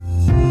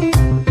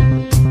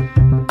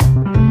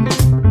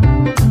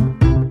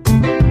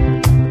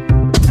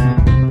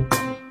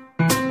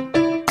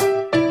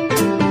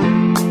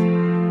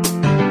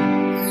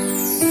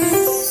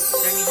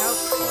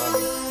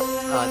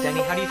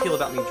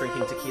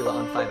tequila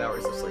on 5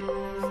 hours of sleep.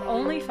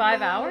 Only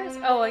 5 hours?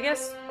 Oh, I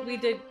guess we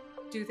did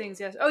do things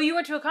yesterday. Oh, you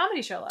went to a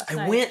comedy show last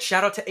night. I went.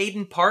 Shout out to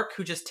Aiden Park,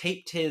 who just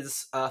taped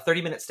his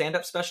 30-minute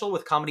stand-up special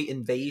with Comedy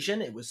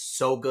Invasion. It was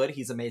so good.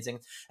 He's amazing.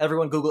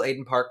 Everyone Google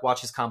Aiden Park,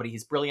 watch his comedy.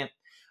 He's brilliant.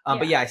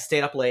 But yeah, I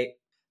stayed up late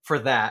for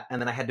that,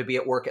 and then I had to be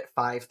at work at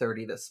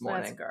 5:30 this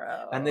morning. That's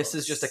gross. And this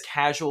is just a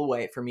casual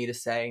way for me to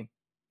say,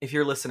 if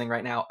you're listening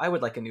right now, I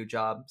would like a new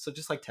job. So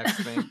just like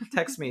text me.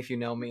 Text me if you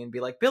know me and be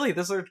like, Billy,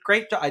 this is a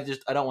great job.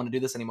 I don't want to do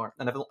this anymore.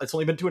 And it's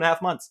only been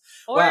 2.5 months.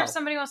 Or if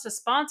somebody wants to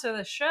sponsor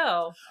the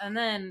show and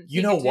then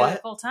you know can what? do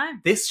it full time.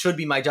 This should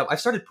be my job. I've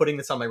started putting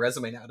this on my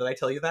resume now. Did I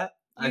tell you that?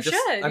 I'm just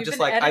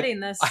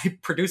editing this. I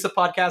produce a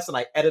podcast and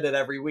I edit it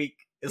every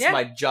week. It's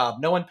my job.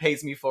 No one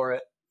pays me for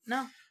it.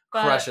 No.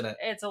 But crushing it.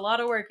 It's a lot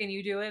of work and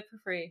you do it for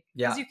free.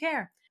 Yeah. Because you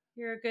care.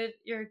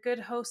 You're a good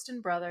host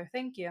and brother.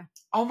 Thank you.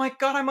 Oh my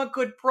God, I'm a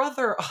good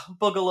brother. Oh,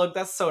 Boogaloo,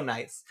 that's so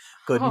nice.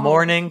 Good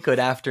morning, good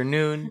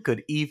afternoon,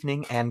 good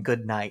evening, and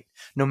good night.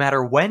 No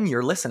matter when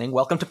you're listening,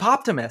 welcome to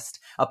Poptimist,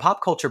 a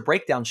pop culture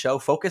breakdown show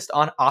focused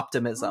on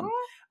optimism.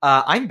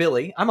 I'm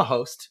Billy. I'm a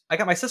host. I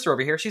got my sister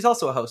over here. She's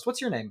also a host. What's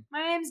your name?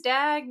 My name's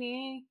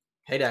Dagny.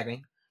 Hey,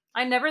 Dagny.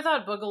 I never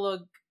thought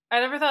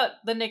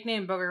the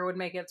nickname Booger would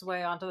make its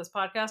way onto this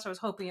podcast. I was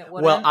hoping it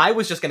wouldn't. Well, I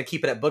was just going to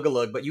keep it at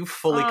Boogaloo, but you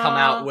fully come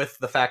out with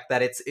the fact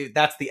that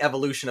that's the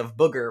evolution of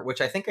Booger,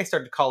 which I think I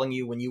started calling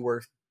you when you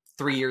were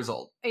 3 years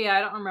old. Yeah, I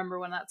don't remember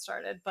when that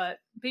started, but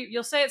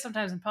you'll say it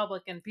sometimes in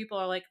public, and people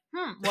are like,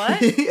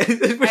 what?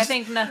 I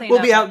think nothing.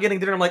 We'll be out getting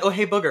dinner, and I'm like, oh,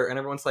 hey, Booger. And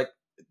everyone's like,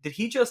 did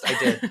he just? I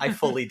did. I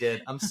fully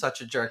did. I'm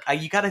such a jerk.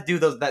 You got to do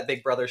that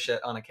big brother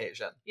shit on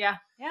occasion. Yeah.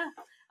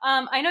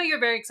 I know you're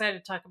very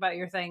excited to talk about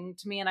your thing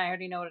to me, and I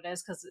already know what it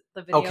is because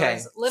the video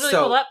is literally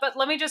pulled up. But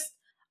let me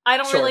I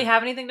don't really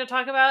have anything to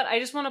talk about. I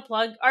just want to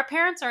plug, our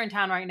parents are in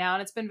town right now,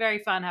 and it's been very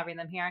fun having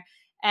them here.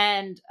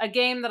 And a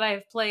game that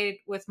I've played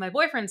with my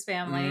boyfriend's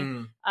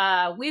family,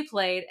 we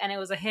played, and it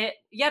was a hit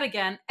yet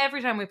again.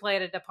 Every time we play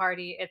it at a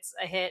party, it's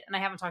a hit, and I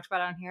haven't talked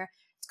about it on here.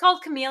 It's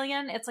called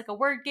Chameleon. It's like a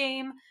word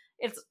game.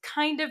 It's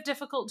kind of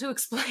difficult to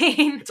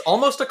explain. It's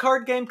almost a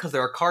card game because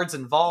there are cards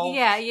involved.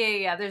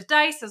 Yeah. There's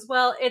dice as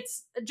well.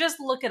 It's just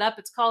look it up.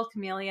 It's called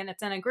Chameleon.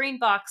 It's in a green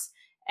box,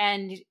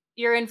 and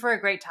you're in for a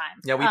great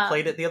time. Yeah, we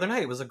played it the other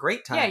night. It was a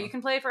great time. Yeah, you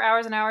can play it for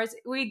hours and hours.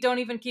 We don't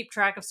even keep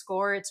track of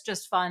score. It's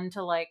just fun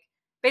to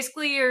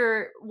basically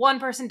one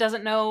person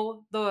doesn't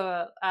know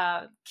the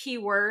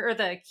keyword or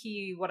the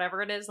key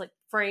whatever it is, like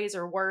phrase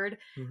or word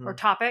or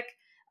topic.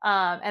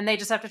 And they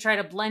just have to try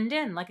to blend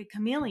in like a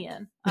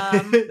chameleon.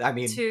 That's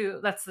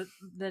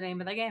the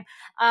name of the game.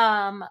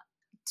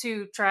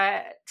 To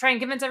try and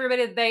convince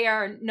everybody that they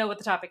know what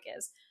the topic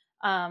is.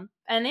 And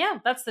yeah,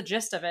 that's the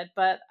gist of it.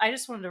 But I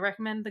just wanted to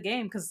recommend the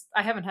game because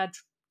I haven't had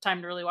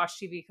time to really watch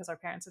TV because our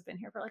parents have been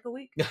here for like a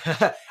week.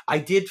 I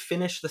did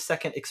finish the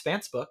second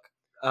Expanse book.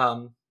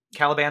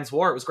 Caliban's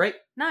War. It was great.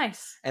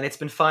 Nice. And it's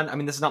been fun. I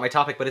mean, this is not my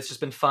topic, but it's just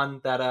been fun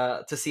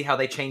that to see how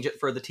they change it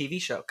for the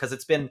TV show. Because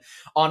it's been,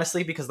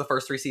 honestly, because the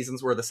first 3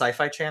 seasons were the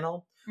Sci-Fi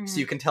Channel. So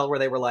you can tell where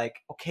they were like,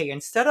 okay,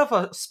 instead of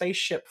a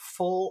spaceship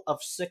full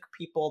of sick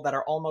people that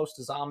are almost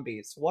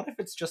zombies, what if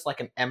it's just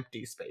like an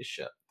empty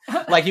spaceship?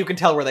 Like, you can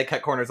tell where they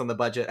cut corners on the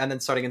budget. And then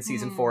starting in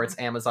season 4, it's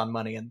Amazon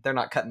money, and they're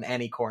not cutting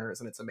any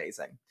corners, and it's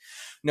amazing.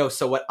 No,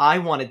 so what I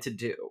wanted to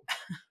do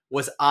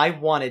was I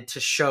wanted to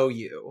show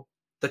you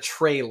the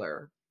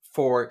trailer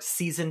for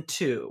season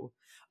 2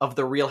 of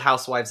The Real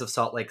Housewives of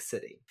Salt Lake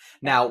City.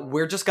 Now,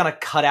 we're just going to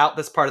cut out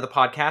this part of the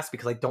podcast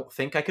because I don't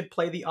think I could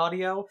play the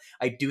audio.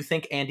 I do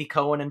think Andy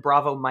Cohen and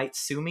Bravo might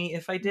sue me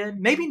if I did.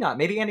 Maybe not.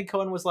 Maybe Andy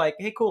Cohen was like,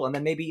 hey, cool. And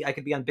then maybe I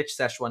could be on Bitch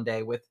Sesh one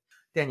day with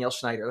Danielle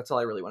Schneider. That's all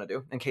I really want to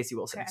do. And Casey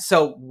Wilson. Okay.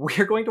 So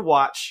we're going to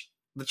watch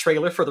the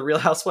trailer for The Real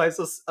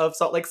Housewives of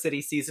Salt Lake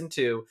City season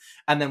 2,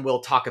 and then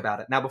we'll talk about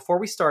it. Now, before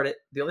we start it,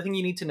 the only thing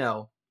you need to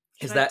know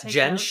is that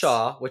Jen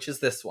Shaw, which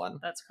is this one.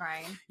 That's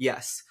crying.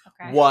 Yes.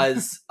 Okay.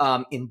 Was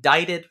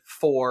indicted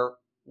for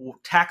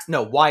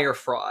wire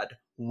fraud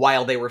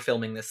while they were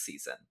filming this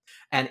season.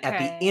 And at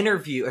the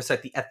interview, or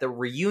at the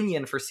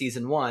reunion for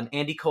season 1,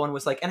 Andy Cohen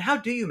was like, and how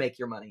do you make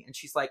your money? And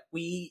she's like,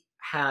 we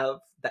have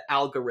the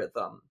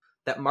algorithm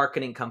that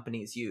marketing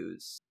companies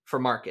use for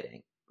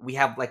marketing.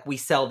 We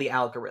sell the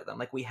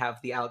algorithm. We have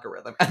the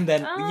algorithm. And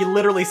then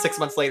literally 6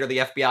 months later, the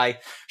FBI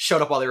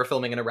showed up while they were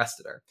filming and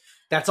arrested her.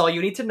 That's all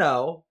you need to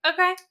know.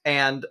 Okay.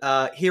 And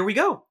here we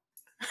go.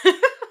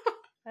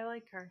 I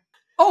like her.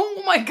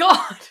 Oh my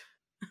God.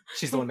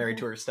 She's the one married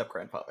to her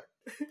step-grandfather.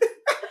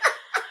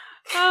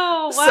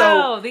 Oh,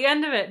 wow. So, the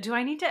end of it. Do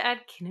I need to add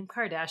Kim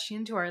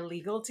Kardashian to our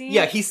legal team?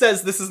 Yeah, he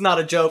says this is not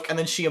a joke, and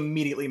then she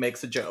immediately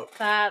makes a joke.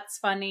 That's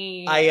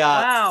funny.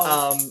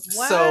 Wow.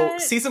 So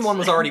season 1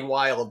 was already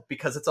wild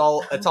because it's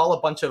all a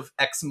bunch of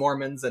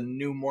ex-Mormons and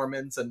new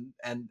Mormons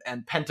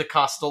and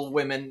Pentecostal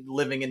women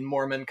living in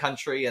Mormon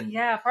country. And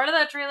yeah, part of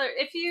that trailer.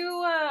 If you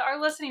are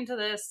listening to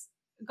this,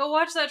 go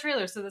watch that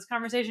trailer so this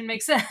conversation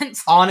makes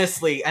sense.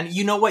 Honestly, and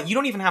you know what? You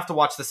don't even have to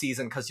watch the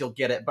season because you'll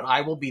get it, but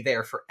I will be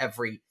there for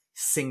every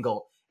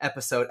single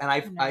episode.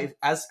 And No.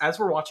 as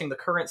we're watching the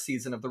current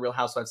season of The Real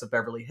Housewives of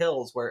Beverly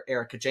Hills, where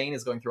Erica Jane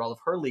is going through all of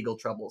her legal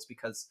troubles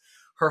because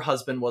her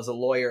husband was a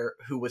lawyer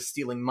who was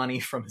stealing money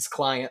from his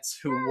clients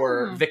who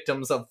were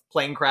victims of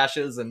plane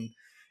crashes and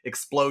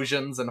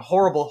explosions and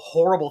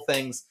horrible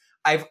things.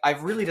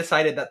 I've really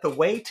decided that the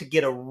way to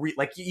get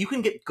like you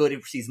can get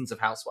good seasons of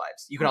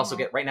Housewives. You can also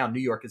get, right now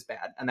New York is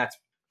bad, and that's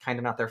kind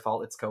of not their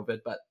fault. It's COVID,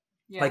 but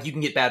like you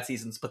can get bad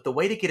seasons. But the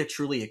way to get a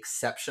truly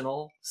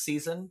exceptional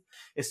season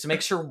is to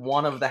make sure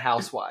one of the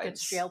housewives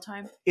It's jail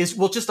time. is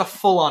just a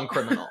full on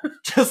criminal,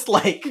 just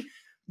like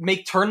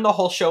turn the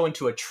whole show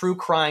into a true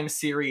crime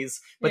series.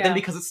 But then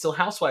because it's still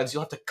Housewives,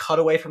 you'll have to cut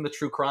away from the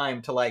true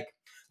crime to like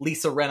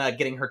Lisa Rinna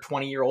getting her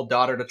 20-year-old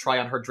daughter to try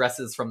on her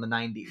dresses from the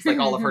 90s, like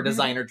all of her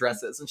designer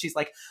dresses. And she's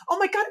like, oh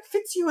my God, it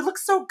fits you. It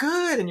looks so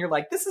good. And you're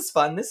like, this is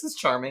fun. This is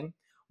charming.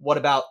 What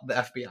about the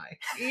FBI?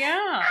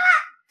 Yeah.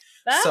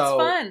 That's So,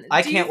 fun.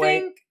 I Do can't you wait.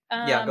 think,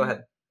 Yeah, go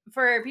ahead.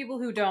 For people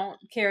who don't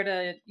care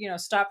to,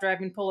 stop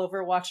driving, pull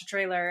over, watch a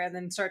trailer, and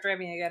then start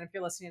driving again if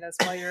you're listening to this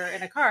while you're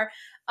in a car,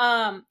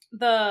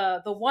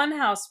 the one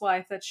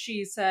housewife that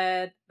she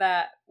said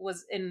that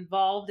was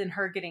involved in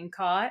her getting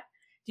caught,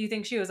 do you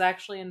think she was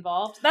actually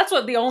involved? That's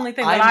the only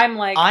thing that I'm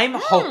like. I'm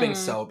hoping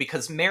so,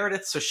 because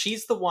Meredith, so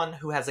she's the one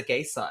who has a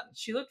gay son.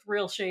 She looked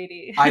real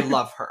shady. I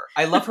love her.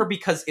 I love her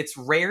because it's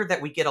rare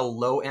that we get a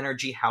low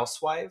energy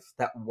housewife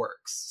that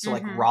works. So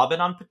like Robin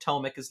on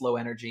Potomac is low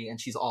energy and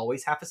she's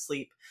always half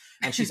asleep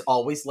and she's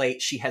always late.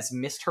 She has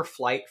missed her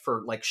flight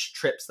for like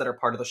trips that are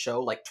part of the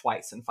show like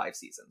twice in 5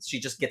 seasons.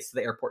 She just gets to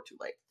the airport too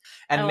late.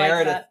 And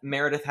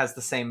Meredith has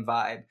the same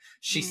vibe.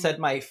 She said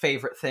my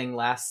favorite thing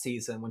last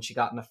season when she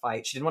got in a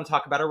fight. She didn't want to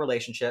talk about her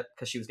relationship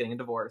because she was getting a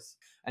divorce.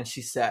 And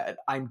she said,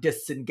 I'm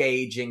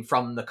disengaging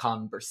from the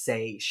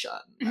conversation.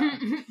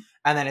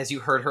 And then as you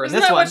heard her in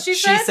this one, she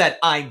said,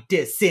 I'm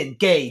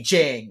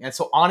disengaging. And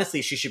so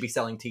honestly, she should be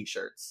selling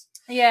t-shirts.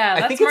 Yeah,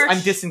 I think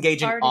I'm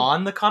disengaging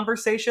on the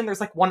conversation. There's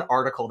like one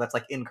article that's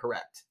like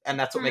incorrect. And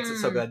that's what makes it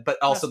so good. But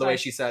also the way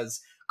she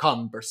says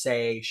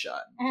conversation.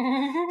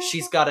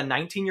 She's got a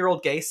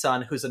 19-year-old gay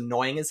son who's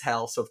annoying as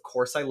hell. So of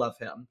course I love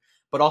him.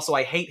 But also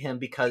I hate him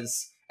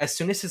because as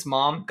soon as his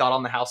mom got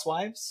on the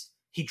Housewives,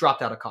 he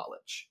dropped out of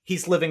college.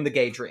 He's living the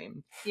gay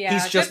dream.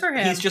 Yeah, good for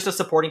him. He's just a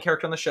supporting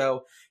character on the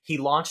show. He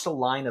launched a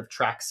line of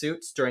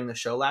tracksuits during the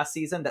show last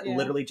season that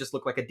literally just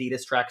looked like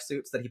Adidas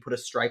tracksuits that he put a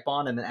stripe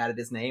on and then added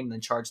his name and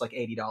then charged like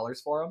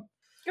 $80 for them.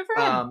 Good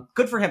for him.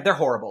 Good for him. They're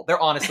horrible. They're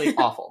honestly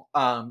awful.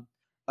 And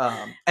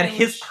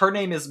her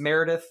name is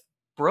Meredith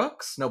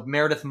Brooks? No,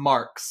 Meredith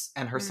Marks.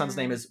 And her son's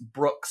name is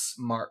Brooks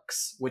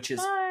Marks, which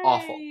is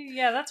awful.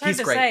 Yeah, that's hard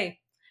to great. say.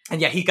 And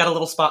yeah, he got a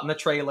little spot in the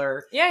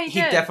trailer. Yeah, he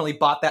did. Definitely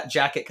bought that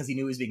jacket because he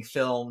knew he was being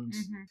filmed.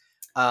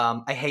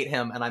 I hate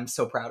him, and I'm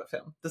so proud of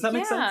him. Does that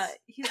make sense? Yeah,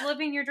 he's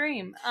living your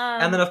dream.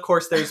 And then, of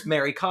course, there's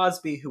Mary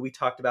Cosby, who we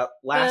talked about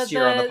last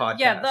year on the podcast.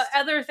 Yeah, the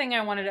other thing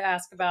I wanted to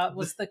ask about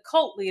was the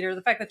cult leader,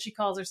 the fact that she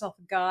calls herself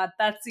a god.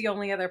 That's the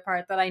only other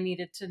part that I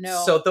needed to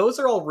know. So those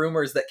are all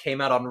rumors that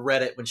came out on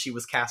Reddit when she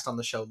was cast on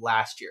the show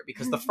last year,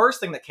 because the first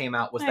thing that came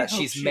out was that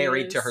she's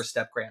married to her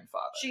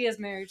step-grandfather. She is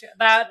married to...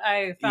 That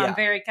I found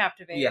very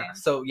captivating. Yeah,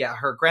 so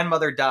her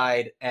grandmother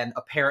died, and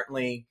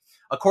apparently,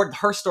 according to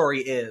her story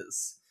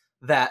is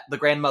that the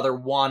grandmother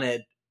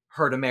wanted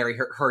her to marry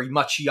her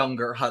much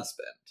younger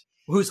husband,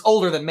 who's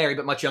older than Mary,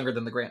 but much younger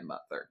than the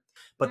grandmother.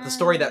 But the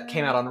story that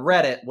came out on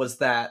Reddit was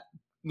that,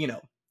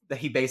 that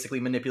he basically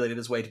manipulated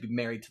his way to be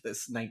married to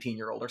this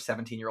 19-year-old or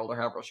 17-year-old or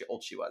however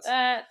old she was.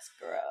 That's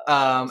gross.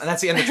 And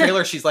that's the end of the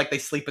trailer. She's like, they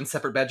sleep in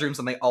separate bedrooms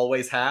and they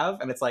always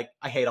have. And it's like,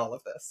 I hate all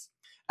of this.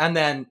 And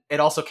then it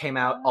also came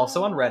out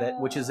also on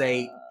Reddit, which is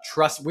a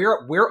trust.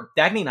 We're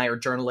Dagny and I are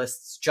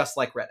journalists just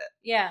like Reddit.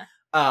 Yeah.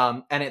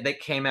 And they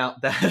came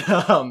out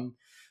that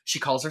she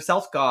calls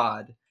herself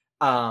God.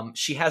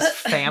 She has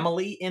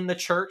family in the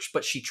church,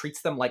 but she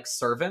treats them like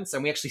servants.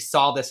 And we actually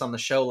saw this on the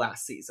show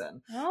last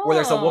season, where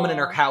there's a woman in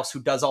her house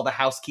who does all the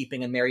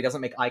housekeeping and Mary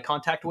doesn't make eye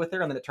contact with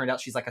her. And then it turned out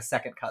she's like a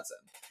second cousin.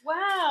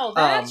 Wow,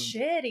 that's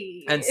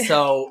shitty. And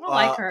so, I don't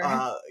like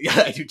her.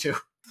 Yeah, I do too.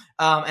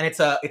 And it's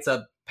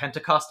a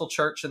Pentecostal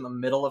church in the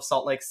middle of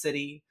Salt Lake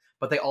City,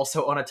 but they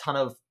also own a ton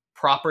of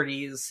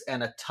properties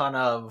and a ton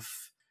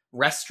of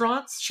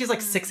restaurants. She's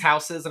like 6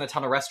 houses and a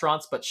ton of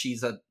restaurants, but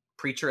she's a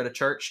preacher at a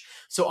church.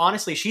 So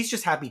honestly, she's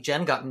just happy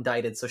Jen got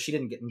indicted, so she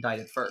didn't get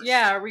indicted first.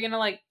 Yeah, are we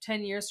gonna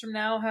 10 years from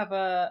now have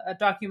a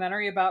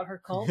documentary about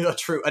her cult?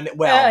 True. And a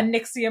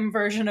NXIVM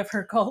version of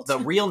her cult. The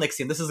real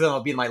NXIVM. This is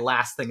gonna be my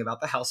last thing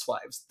about the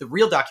Housewives. The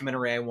real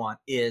documentary I want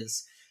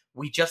is,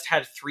 we just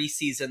had 3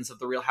 seasons of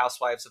The Real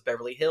Housewives of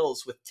Beverly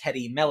Hills with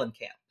Teddy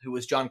Mellencamp, who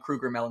was John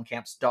Kruger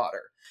Mellencamp's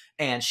daughter.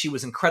 And she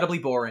was incredibly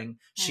boring.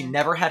 She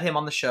never had him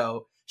on the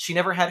show. She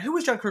never had... Who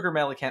was John Kruger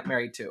Mellencamp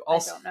married to?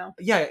 Also, I don't know.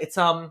 Yeah, it's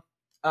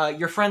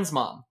your friend's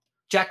mom.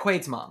 Jack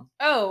Quaid's mom.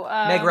 Oh,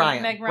 Meg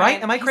Ryan. Meg Ryan.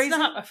 Right? Am I crazy? He's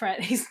not a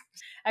friend.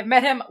 I've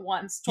met him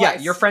once, twice.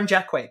 Yeah, your friend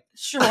Jack Quaid.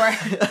 Sure.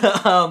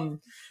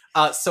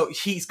 So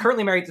he's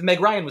currently married.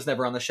 Meg Ryan was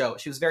never on the show.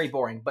 She was very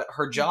boring, but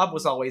her job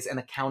was always an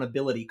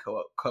accountability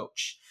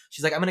coach.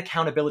 She's like, I'm an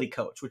accountability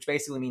coach, which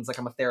basically means like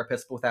I'm a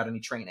therapist but without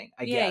any training,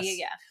 I guess.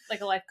 Yeah. Like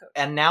a life coach.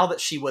 And now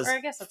that she was Or I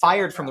guess that's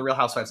fired a from the job. Real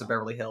Housewives of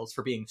Beverly Hills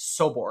for being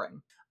so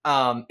boring,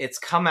 it's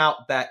come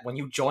out that when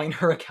you join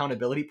her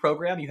accountability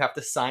program, you have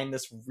to sign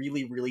this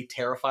really, really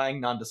terrifying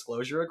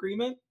non-disclosure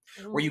agreement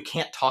where you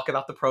can't talk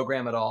about the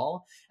program at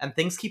all. And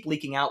things keep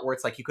leaking out where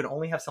it's like you can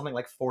only have something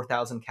like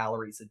 4,000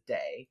 calories a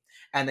day.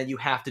 And then you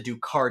have to do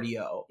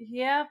cardio.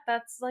 Yeah,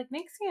 that's like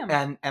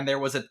Nixium. And there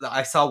was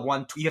I saw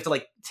one, you have to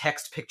like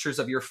text pictures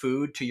of your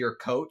food to your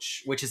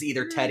coach, which is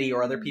either Teddy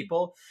or other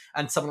people.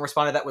 And someone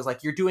responded that was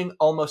like, you're doing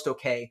almost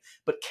okay,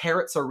 but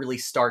carrots are really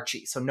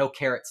starchy, so no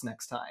carrots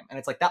next time. And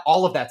it's like, that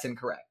all of that's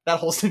incorrect. That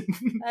whole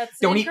That's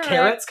don't incorrect. eat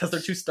carrots because they're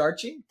too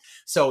starchy.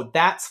 So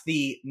that's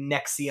the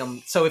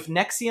Nexium. So if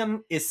Nexium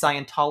is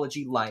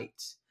Scientology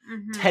light,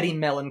 Teddy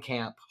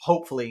Mellencamp,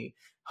 hopefully,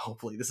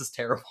 this is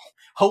terrible,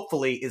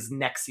 hopefully is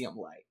Nexium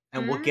light.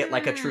 And we'll get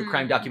like a true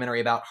crime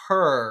documentary about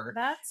her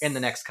in the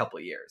next couple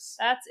of years.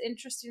 That's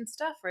interesting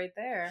stuff right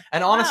there.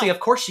 And honestly, of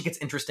course she gets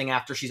interesting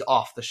after she's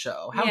off the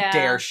show. How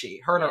dare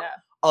she? Her and her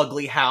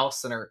ugly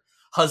house and her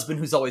husband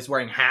who's always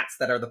wearing hats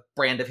that are the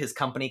brand of his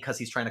company because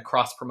he's trying to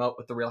cross-promote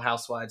with the Real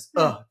Housewives.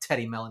 Ugh,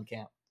 Teddy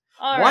Mellencamp.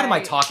 What am I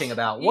talking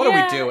about? What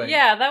are we doing?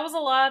 Yeah, that was a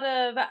lot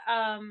of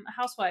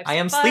housewives. I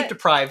am sleep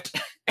deprived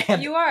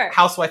and you are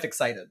housewife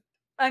excited.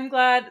 I'm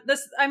glad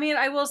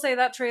I will say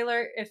that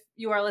trailer, if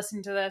you are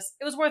listening to this,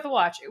 it was worth a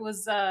watch. It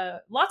was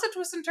lots of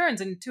twists and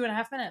turns in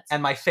 2.5 minutes.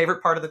 And my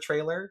favorite part of the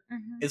trailer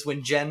is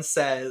when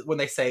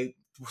they say,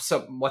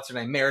 so what's her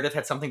name? Meredith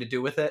had something to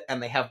do with it,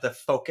 and they have the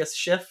focus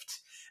shift.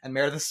 And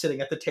Meredith's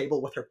sitting at the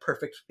table with her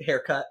perfect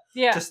haircut.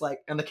 Yeah. Just like,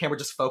 and the camera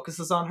just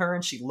focuses on her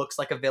and she looks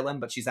like a villain,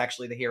 but she's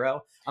actually the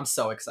hero. I'm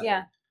so excited.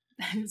 Yeah.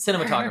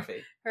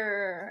 Cinematography.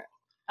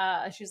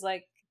 She's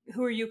like,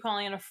 who are you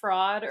calling a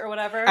fraud or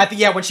whatever?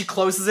 When she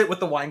closes it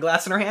with the wine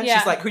glass in her hand,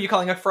 she's like, who are you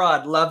calling a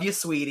fraud? Love you,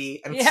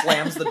 sweetie. And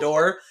slams the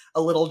door,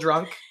 a little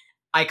drunk.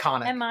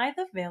 Iconic. Am I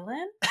the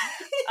villain?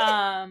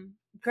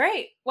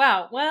 Great.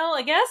 Wow. Well,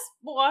 I guess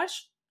we'll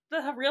watch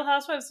the Real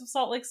Housewives of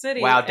Salt Lake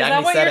City. Wow, is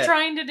that what you're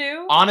trying to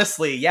do?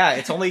 Honestly,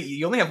 yeah.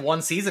 You only have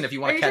one season if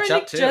you want to catch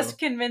up too. Just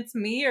convince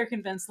me or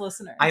convince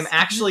listeners? I'm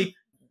actually one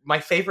of my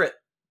favorite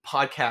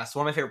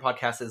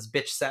podcasts is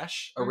Bitch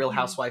Sesh, a Real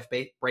Housewife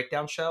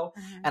breakdown show,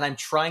 and I'm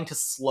trying to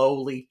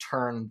slowly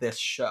turn this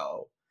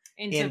show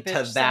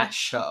into that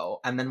show,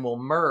 and then we'll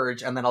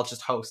merge, and then I'll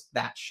just host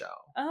that show.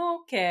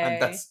 Okay,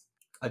 and that's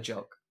a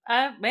joke.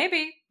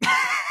 Maybe.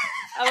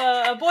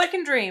 A boy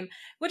can dream.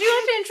 Would you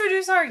like to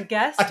introduce our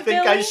guest, I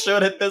think Billy? I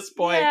should at this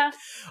point. Yeah.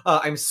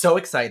 I'm so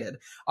excited.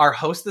 Our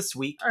host this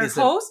week is...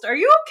 Are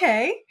you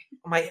okay?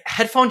 My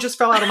headphone just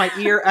fell out of my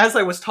ear as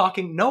I was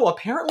talking. No,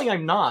 apparently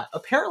I'm not.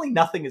 Apparently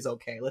nothing is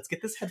okay. Let's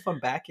get this headphone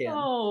back in.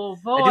 Oh,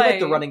 boy. I do like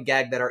the running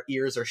gag that our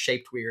ears are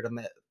shaped weird on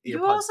the earpods.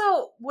 You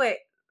also... Wait.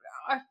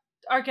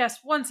 Our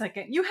guest, 1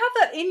 second. You have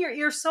that in your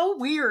ear so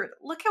weird.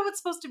 Look how it's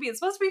supposed to be. It's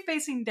supposed to be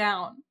facing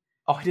down.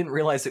 Oh, I didn't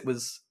realize it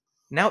was...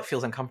 Now it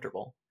feels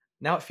uncomfortable.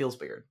 Now it feels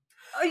weird.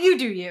 Oh, you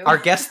do you. Our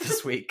guest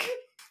this week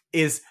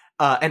is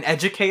an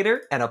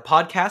educator and a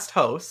podcast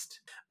host.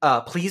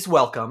 Please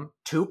welcome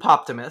to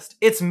Poptimist.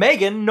 It's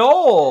Megan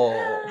Knoll.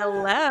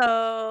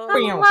 Hello.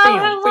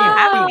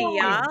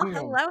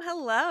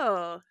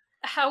 Hello.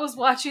 How was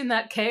watching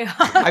that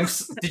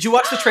chaos? Did you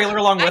watch the trailer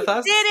along with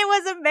us? I did. It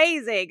was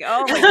amazing.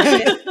 Oh my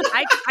goodness.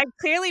 I'm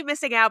clearly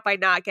missing out by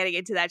not getting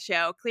into that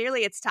show.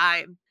 Clearly it's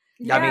time.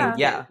 Yeah. I mean,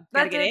 yeah.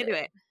 Gotta get into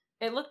it.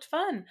 It looked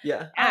fun.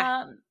 Yeah.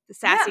 The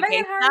Sassy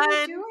Gay Son. How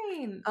are you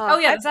doing?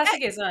 The Sassy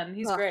Gay Son.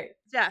 He's great.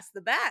 Just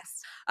the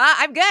best.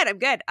 I'm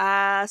good.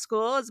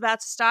 School is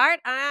about to start,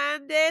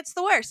 and it's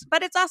the worst,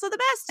 but it's also the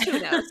best. Who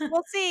knows?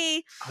 We'll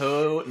see.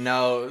 Who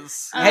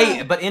knows?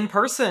 Hey, but in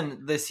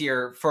person this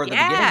year, for the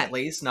beginning at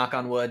least, knock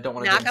on wood, don't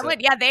want to knock on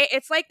wood. Yeah,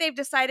 it's like they've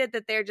decided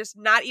that they're just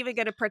not even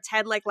going to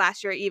pretend like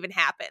last year even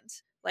happened.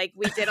 Like,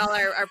 we did all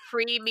our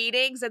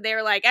pre-meetings, and they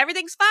were like,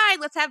 everything's fine.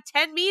 Let's have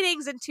 10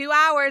 meetings in 2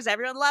 hours.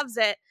 Everyone loves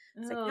it.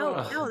 It's like,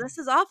 no, this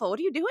is awful. What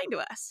are you doing to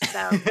us?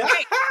 So,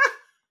 great.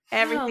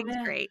 Everything's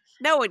great.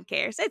 No one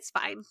cares. It's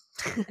fine.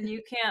 And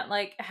you can't,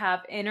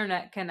 have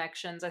internet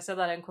connections. I said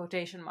that in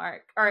quotation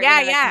mark. Or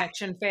internet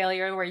connection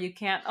failure where you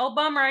can't,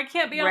 bummer, I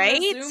can't be on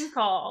this Zoom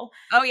call.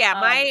 Oh, yeah.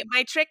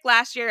 My trick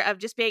last year of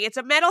just being, it's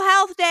a mental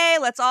health day,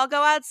 let's all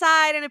go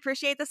outside and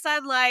appreciate the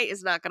sunlight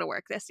is not going to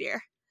work this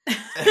year.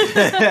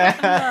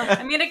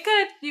 I mean, it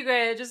could. You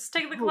could just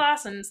take the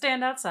class and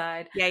stand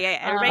outside.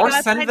 Yeah. Or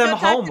send them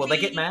home. Will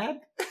they get mad?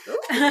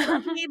 I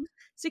mean,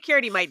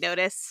 security might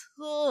notice.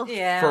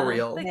 Yeah, for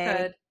real. They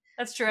could.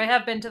 That's true. I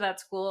have been to that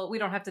school. We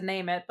don't have to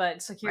name it,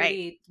 but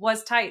security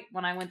was tight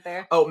when I went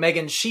there. Oh,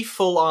 Megan, she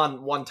full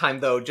on one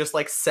time though, just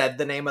said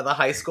the name of the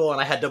high school,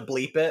 and I had to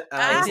bleep it.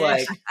 And I was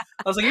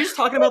like, you're just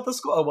talking about the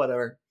school,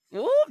 whatever.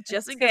 Ooh,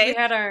 just in 'Cause case.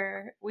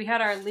 we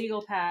had our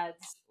legal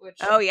pads, which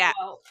Oh, yeah.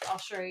 I'll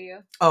show you.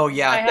 Oh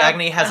yeah, I have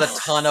Dagny has a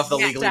ton of the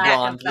Yeah, Legally stack of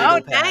Blonde them. legal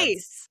Oh, pads.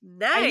 nice.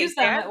 I use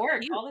them They're at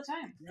work cute. all the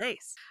time.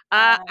 Nice.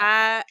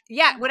 Uh,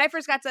 Yeah, when I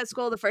first got to that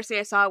school, the first thing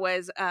I saw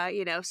was,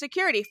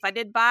 security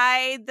funded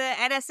by the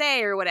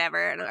NSA or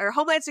whatever, or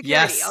Homeland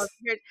Security. Yes, I was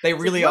weird. they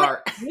It's really like,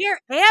 are. where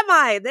am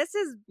I? This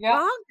is Yep.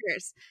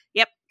 bonkers.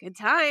 Yep, good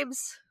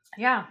times.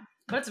 Yeah,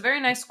 but it's a very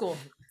nice school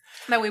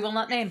that we will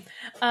not name.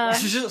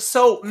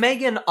 So,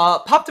 Megan,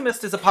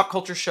 Poptimist is a pop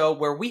culture show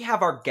where we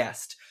have our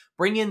guest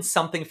bring in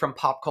something from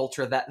pop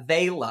culture that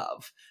they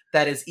love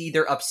that is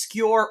either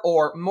obscure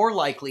or, more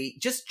likely,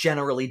 just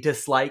generally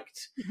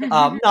disliked,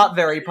 not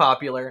very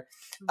popular.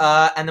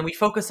 And then we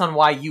focus on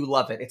why you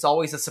love it. It's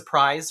always a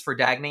surprise for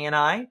Dagny and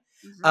I.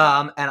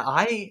 And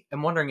I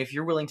am wondering if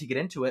you're willing to get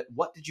into it.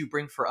 What did you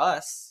bring for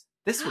us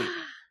this week?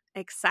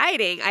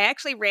 Exciting. I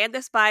actually ran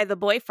this by the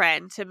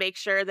boyfriend to make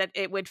sure that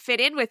it would fit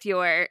in with the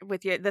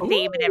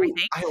theme and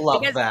everything. I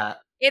love Because that.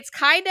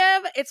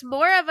 it's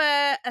more of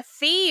a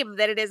theme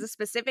than it is a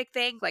specific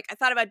thing. Like, I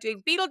thought about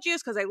doing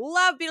Beetlejuice because I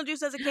loved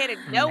Beetlejuice as a kid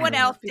and no one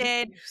else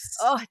did.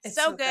 Oh, it's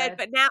so good.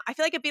 But now I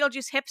feel like a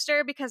Beetlejuice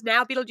hipster because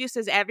now Beetlejuice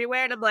is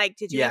everywhere. And I'm like,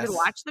 did you even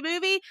watch the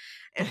movie?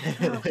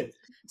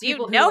 Do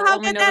you know how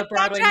good that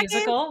Broadway soundtrack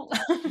musical?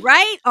 is?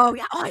 Right? Oh,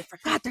 yeah. Oh, I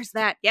forgot there's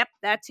that. Yep,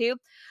 that too.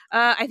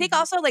 I think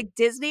also like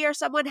Disney or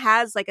someone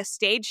has like a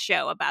stage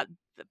show about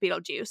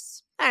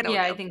Beetlejuice. I don't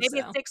know. I think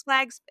maybe so. it's Six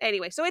Flags.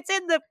 Anyway, so it's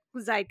in the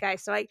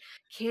zeitgeist, so I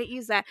can't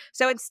use that.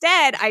 So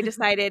instead, I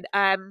decided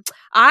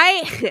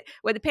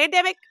when the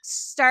pandemic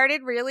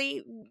started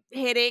really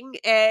hitting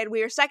and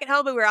we were stuck at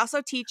home and we were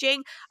also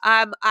teaching,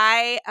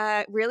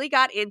 I really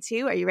got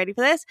into, are you ready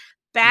for this?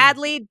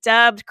 Badly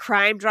dubbed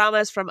crime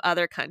dramas from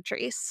other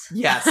countries.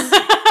 Yes.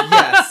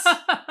 Yes.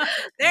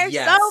 They're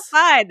so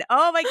fun.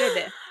 Oh my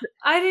goodness.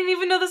 I didn't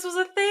even know this was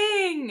a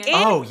thing.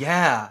 Oh,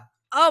 yeah.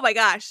 Oh my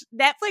gosh.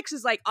 Netflix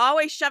is like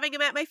always shoving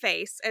them at my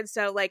face. And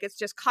so like it's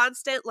just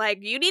constant like,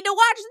 you need to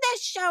watch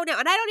this show now.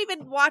 And I don't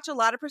even watch a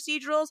lot of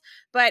procedurals,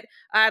 but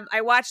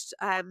I watched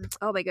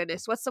oh my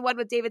goodness, what's the one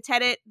with David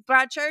Tennant?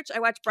 Broadchurch? I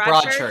watched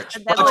Broadchurch.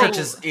 And then,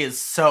 Broadchurch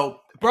is so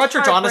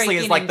Broadchurch honestly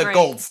is like the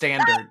gold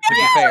standard, to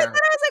be fair. And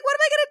I was like, what am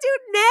I gonna do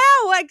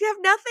now? I have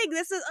nothing.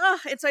 This is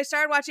and so I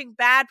started watching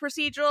bad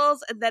procedurals,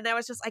 and then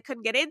I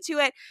couldn't get into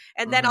it.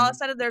 And then all of a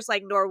sudden there's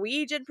like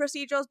Norwegian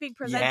procedurals being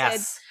presented.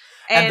 Yes.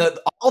 And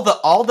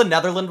all the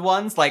Netherlands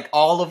ones, like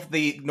all of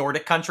the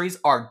Nordic countries,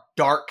 are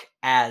dark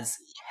as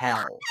hell.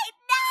 I know.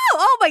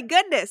 Oh my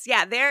goodness.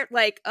 Yeah, they're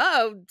like,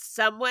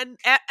 someone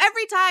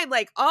every time,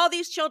 like all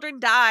these children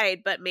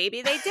died, but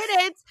maybe they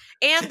didn't,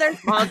 and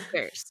there's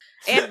monsters,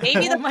 and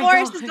maybe the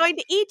forest is going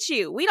to eat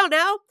you. We don't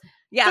know.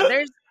 Yeah,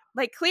 there's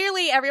like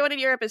clearly everyone in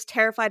Europe is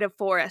terrified of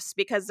forests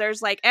because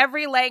there's like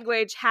every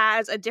language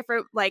has a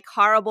different like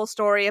horrible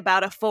story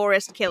about a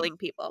forest killing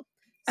people.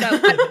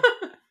 So.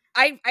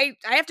 I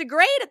have to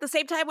grade at the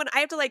same time when I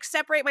have to like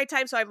separate my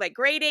time. So I'm like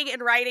grading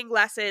and writing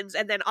lessons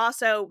and then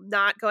also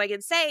not going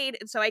insane.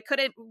 And so I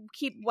couldn't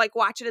keep like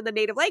watching in the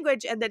native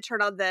language and then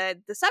turn on the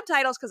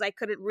subtitles because I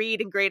couldn't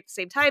read and grade at the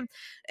same time.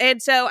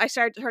 And so I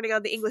started turning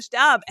on the English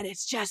dub and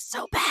it's just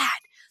so bad.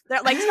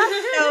 They're like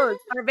some shows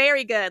are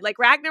very good. Like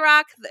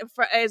Ragnarok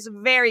is a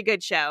very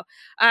good show.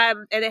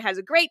 And it has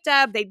a great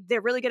dub.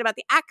 They're really good about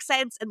the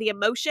accents and the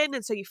emotion.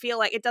 And so you feel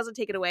like it doesn't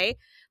take it away.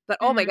 But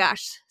oh my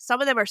gosh,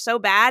 some of them are so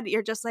bad.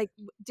 You're just like,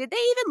 did they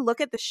even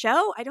look at the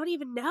show? I don't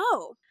even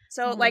know.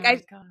 So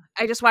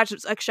I just watched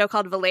a show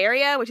called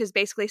Valeria, which is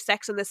basically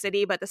Sex and the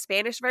City, but the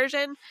Spanish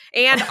version.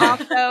 And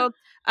also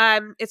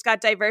it's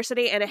got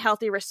diversity and a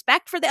healthy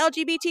respect for the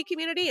LGBT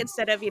community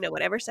instead of,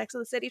 whatever Sex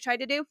and the City tried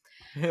to do.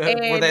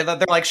 And they're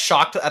like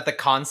shocked at the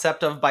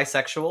concept of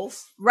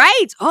bisexuals?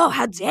 Right. Oh,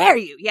 how dare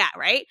you? Yeah,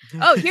 right.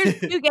 Oh, here's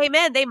two gay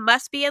men. They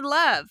must be in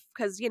love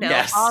because,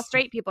 yes. all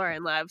straight people are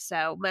in love.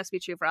 So must be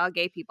true for all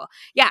gay people.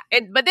 Yeah.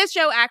 But this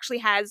show actually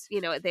has,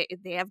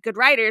 they have good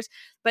writers,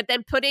 but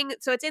then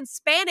so it's in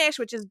Spanish,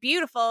 which is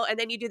beautiful. And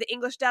then you do the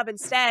English dub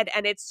instead.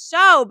 And it's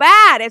so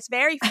bad. It's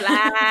very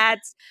flat.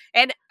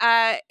 And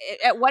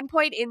at one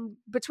point in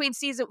between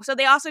seasons, so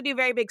they also do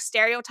very big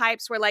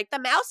stereotypes where like the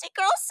mousy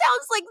girl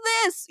sounds like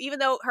this, even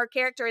though her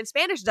character in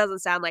Spanish doesn't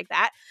sound like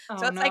that.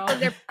 So it's like when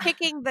they're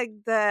picking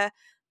the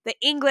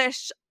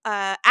English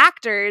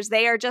actors,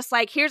 they are just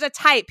like, here's a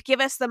type.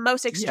 Give us the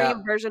most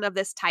extreme version of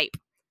this type.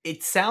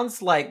 It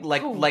sounds like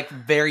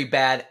very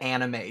bad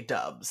anime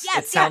dubs.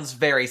 Yes, it sounds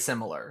very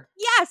similar.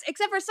 Yes,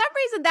 except for some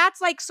reason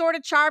that's like sort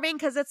of charming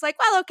because it's like,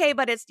 well, okay,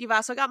 but you've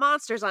also got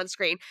monsters on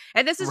screen.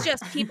 And this is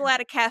just people at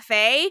a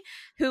cafe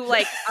who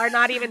like are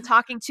not even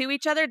talking to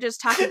each other,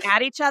 just talking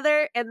at each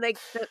other. And like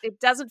it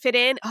doesn't fit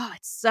in. Oh,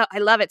 I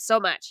love it so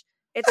much.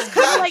 It's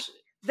kind of like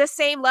the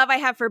same love I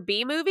have for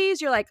B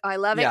movies. You're like, oh, I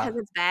love it because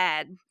it's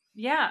bad.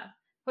 Yeah.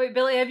 Wait,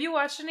 Billy, have you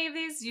watched any of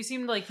these? You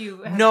seemed like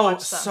you have No,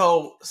 watched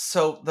some.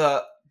 so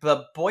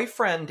the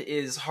boyfriend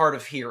is hard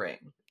of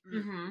hearing.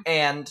 Mm-hmm.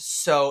 And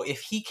so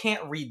if he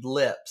can't read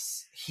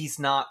lips, he's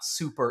not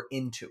super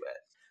into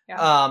it.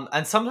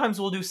 And sometimes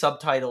we'll do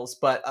subtitles,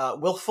 but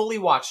we'll fully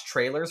watch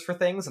trailers for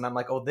things, and I'm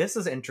like, oh, this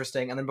is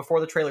interesting. And then before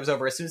the trailer's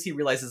over, as soon as he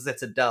realizes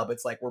it's a dub,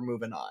 it's like, we're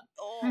moving on.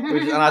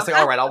 And I was like,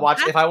 all right, I'll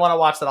watch. If I want to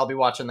watch that, I'll be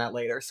watching that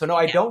later. So no,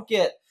 I don't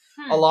get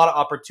a lot of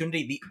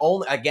opportunity. The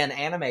only, again,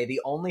 anime,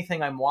 the only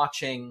thing I'm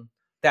watching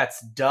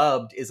that's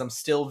dubbed is I'm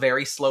still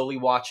very slowly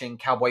watching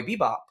Cowboy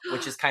Bebop,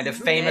 which is kind of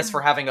famous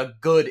for having a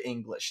good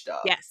English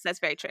dub. Yes, that's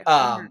very true.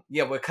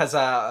 Yeah, because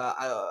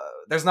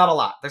there's not a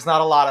lot. There's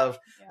not a lot of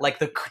like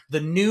the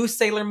new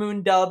Sailor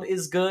Moon dub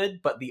is good,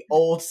 but the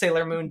old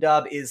Sailor Moon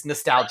dub is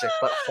nostalgic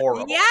but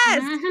horrible.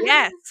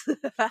 Yes.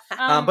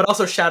 But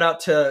also shout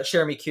out to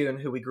Jeremy Kuhn,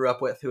 who we grew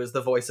up with, who is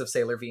the voice of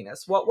Sailor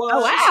Venus. What was?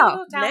 Oh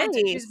wow, so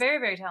talented. nice. She's very,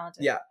 very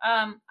talented. Yeah.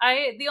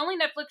 The only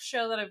Netflix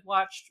show that I've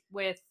watched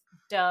with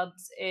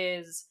dubs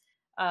is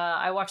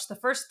I watched the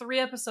first 3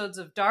 episodes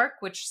of Dark,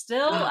 which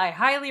still I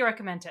highly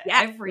recommend to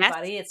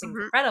everybody. It's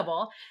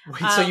incredible.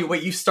 Wait, so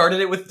you started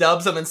it with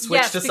dubs and then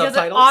switched to because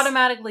subtitles? It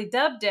automatically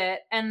dubbed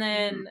it, and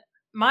then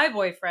my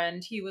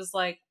boyfriend, he was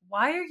like,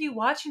 "Why are you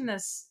watching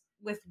this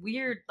with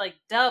weird like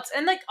dubs?"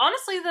 And like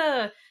honestly,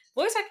 the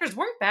voice actors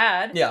weren't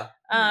bad. Yeah.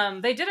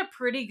 They did a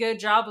pretty good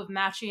job of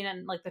matching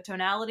and like the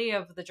tonality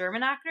of the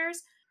German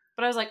actors.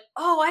 But I was like,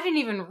 oh, I didn't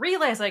even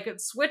realize I could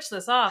switch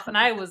this off, and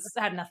I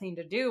had nothing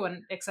to do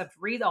except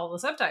read all the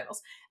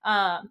subtitles.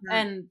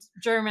 And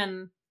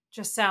German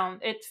just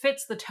it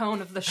fits the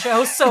tone of the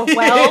show so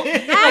well.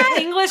 Like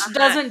English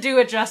doesn't do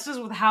it justice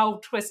with how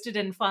twisted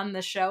and fun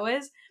the show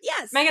is.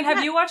 Yes. Megan,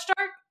 have you watched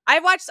Dark? I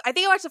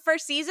think I watched the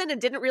first season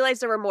and didn't realize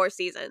there were more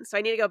seasons, so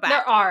I need to go back.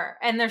 There are,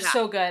 and they're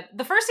so good.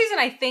 The first season,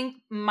 I think,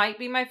 might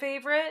be my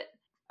favorite.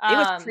 It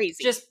was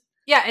crazy.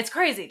 Yeah, it's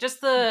crazy. Just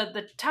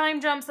the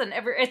time jumps and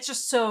it's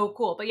just so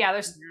cool. But yeah,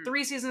 there's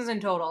 3 seasons in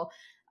total.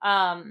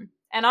 And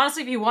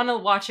honestly, if you want to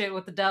watch it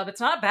with the dub, it's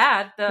not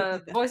bad.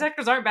 The voice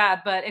actors aren't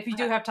bad, but if you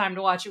do have time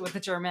to watch it with the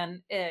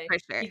German,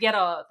 you get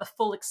the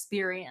full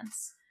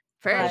experience.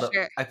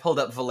 I pulled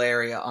up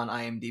Valeria on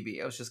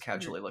IMDb. I was just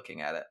casually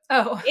looking at it.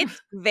 Oh,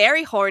 it's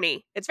very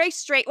horny. It's very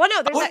straight. Well,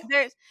 no,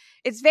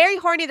 it's very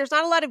horny. There's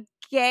not a lot of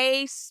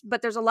gay,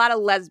 but there's a lot of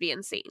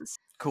lesbian scenes.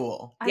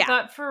 Cool. I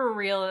thought for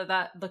real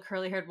that the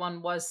curly-haired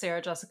one was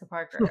Sarah Jessica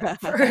Parker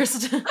at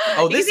first.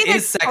 Oh, this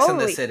is Sex in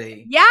the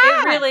City. Yeah,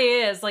 it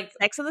really is. Like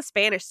Sex in the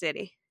Spanish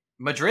City.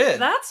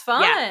 Madrid. That's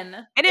fun.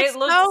 Yeah. And it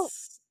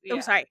looks.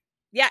 I'm sorry.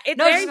 Yeah, it's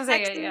very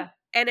sexy,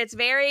 and it's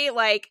very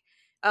like.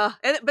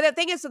 But the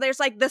thing is, so there's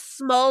like the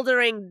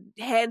smoldering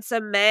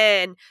handsome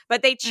man,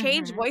 but they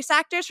change voice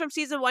actors from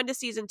season 1 to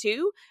season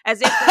 2,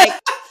 as if like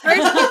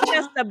first he's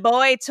just a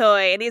boy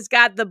toy and he's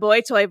got the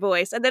boy toy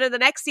voice, and then in the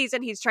next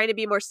season he's trying to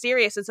be more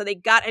serious, and so they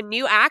got a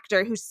new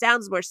actor who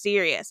sounds more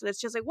serious, and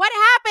it's just like, what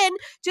happened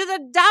to the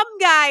dumb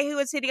guy who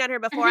was hitting on her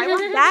before? I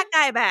want that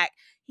guy back.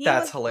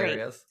 That's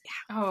hilarious.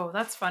 Yeah. Oh,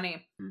 that's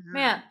funny,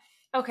 man.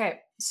 Okay,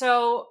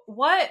 so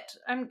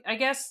I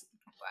guess.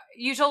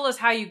 You told us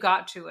how you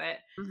got to it,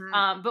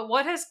 but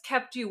what has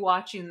kept you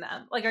watching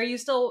them? Like, are you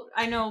still?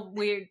 I know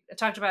we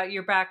talked about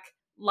you're back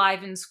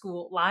live in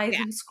school. Live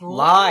in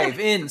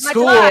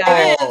school.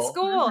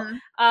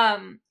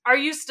 Are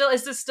you still?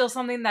 Is this still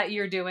something that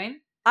you're doing?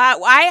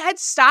 I had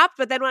stopped,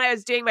 but then when I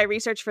was doing my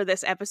research for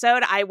this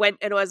episode, I went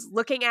and was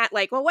looking at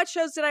like, well, what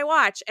shows did I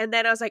watch? And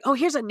then I was like, oh,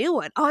 here's a new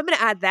one. Oh, I'm going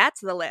to add that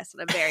to the list.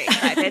 And I'm very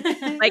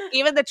excited. Like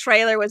even the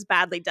trailer was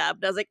badly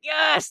dubbed. I was like,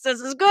 yes,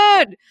 this is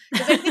good.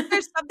 Because I think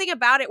there's something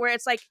about it where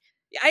it's like,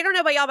 I don't know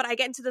about y'all, but I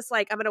get into this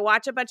like, I'm going to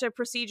watch a bunch of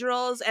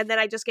procedurals and then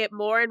I just get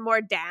more and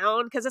more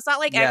down because it's not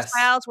like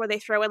X-Files where they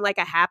throw in like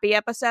a happy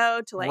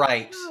episode to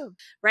like,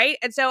 right?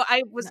 And so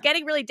I was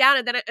getting really down,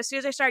 and then as soon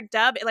as I start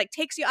dub, it like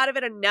takes you out of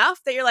it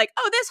enough that you're like,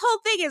 oh, this whole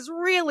thing is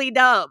really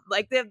dumb.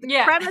 Like the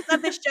premise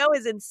of this show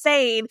is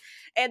insane,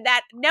 and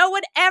that no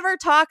one ever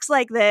talks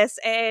like this,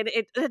 and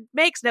it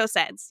makes no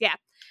sense. Yeah.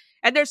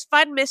 And there's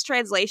fun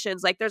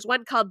mistranslations. Like there's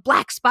one called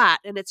Black Spot,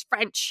 and it's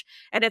French,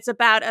 and it's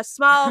about a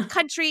small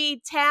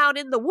country town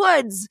in the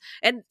woods,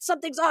 and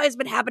something's always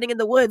been happening in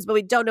the woods, but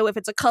we don't know if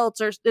it's a cult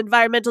or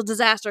environmental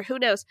disaster. Who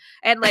knows?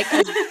 And like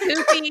a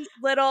goofy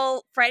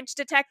little French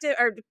detective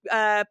or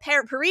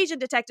Parisian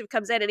detective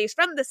comes in, and he's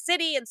from the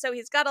city, and so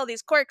he's got all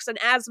these quirks and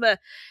asthma,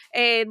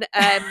 and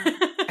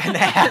and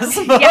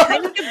asthma. Yeah, I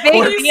make a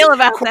big deal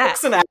about that.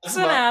 Quirks and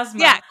asthma.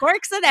 Yeah,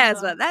 quirks and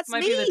asthma. That's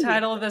might me. be the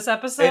title of this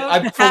episode.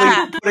 I'm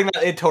fully putting that.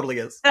 It totally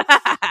is.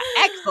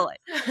 Excellent,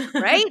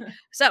 right?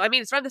 So I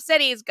mean, it's from the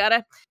city. He's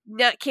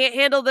can't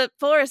handle the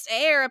forest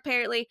air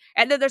apparently.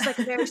 And then there's like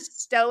a very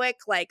stoic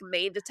like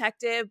main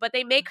detective, but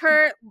they make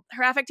her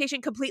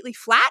affectation completely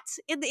flat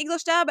in the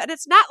English dub, and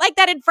it's not like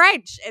that in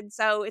French. And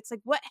so it's like,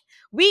 what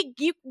we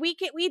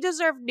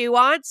deserve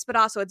nuance, but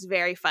also it's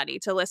very funny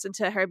to listen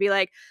to her be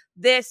like,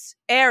 this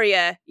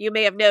area you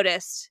may have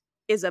noticed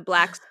is a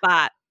black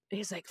spot. And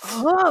he's like,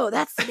 oh,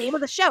 that's the name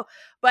of the show.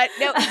 But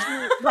no,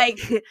 like,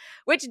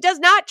 which does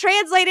not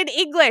translate in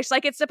English.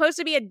 Like, it's supposed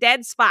to be a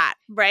dead spot,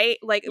 right?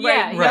 Like,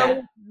 right?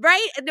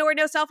 And where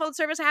no cell phone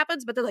service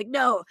happens, but they're like,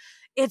 no,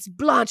 it's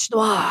Blanche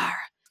Noire.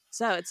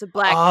 So it's a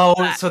black. Oh,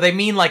 spot. so they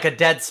mean like a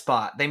dead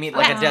spot. They mean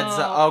like a dead zone.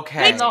 Oh.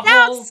 Okay. Which The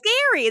sounds whole-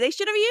 scary. They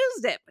should have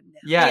used it. But no.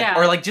 Yeah, Yeah.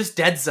 or like just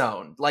Dead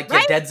Zone. Like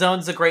Right? Dead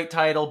Zone's a great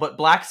title, but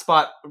Black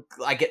Spot,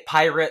 I get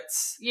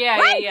pirates. Yeah,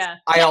 Right. yeah,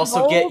 I Yeah, also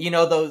mold.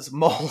 get, those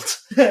mold.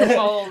 yeah.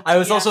 Mold, I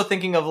was yeah. also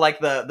thinking of like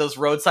those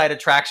roadside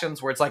attractions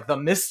where it's like the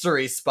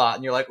mystery spot,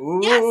 and you're like,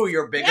 ooh, Yes,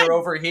 you're bigger yes.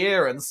 over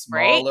here and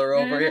smaller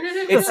over here.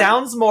 Mm-hmm. It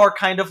sounds more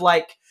kind of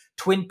like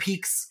Twin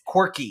Peaks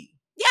quirky.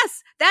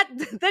 Yes, that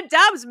the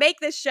dubs make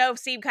this show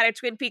seem kind of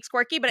Twin Peaks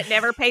quirky, but it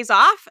never pays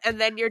off.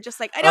 And then you're just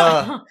like, I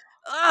don't.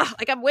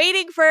 Like I'm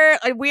waiting for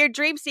a weird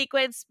dream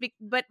sequence,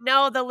 but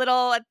no, the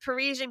little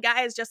Parisian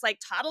guy is just like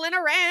toddling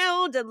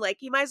around, and like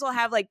you might as well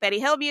have like Benny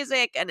Hill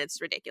music, and it's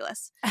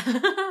ridiculous.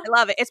 I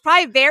love it. It's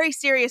probably very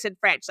serious in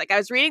French. Like I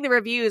was reading the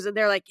reviews, and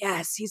they're like,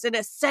 "Yes, he's an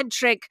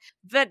eccentric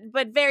but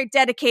very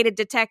dedicated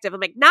detective."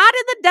 I'm like, "Not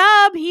in the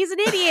dub. He's an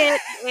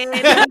idiot and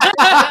he doesn't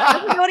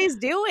know what he's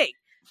doing."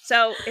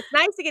 So it's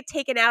nice to get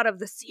taken out of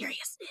the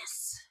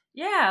seriousness.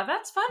 Yeah,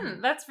 that's fun.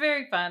 That's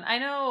very fun. I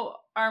know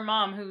our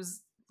mom,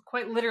 who's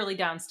quite literally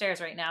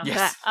downstairs right now,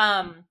 Yes.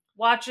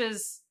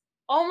 watches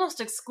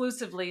almost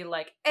exclusively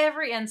like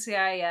every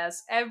NCIS,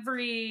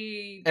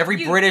 every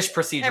British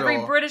procedural.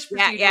 every British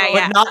Yeah, procedural.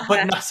 yeah,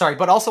 yeah.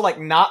 But also like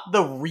not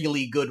the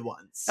really good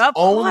ones. Of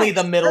Only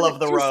course. the middle Those of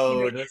the are too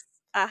road. serious.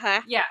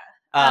 Uh-huh. Yeah.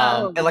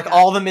 Oh And my like God.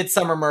 all the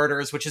Midsummer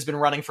Murders, which has been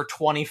running for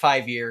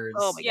 25 years.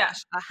 Oh my Yeah.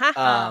 gosh.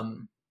 Uh-huh.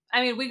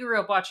 I mean, we grew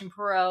up watching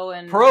Poirot,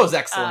 and Perot's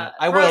excellent.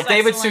 I will. Poirot's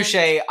David excellent.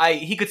 Suchet,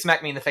 he could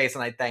smack me in the face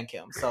and I'd thank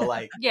him. So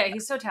like, Yeah,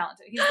 he's so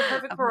talented. He's the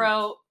perfect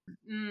Poirot.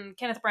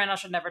 Kenneth Branagh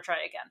should never try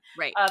again.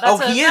 Right.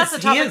 That's a he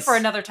topic is. for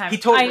another time. He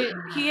totally-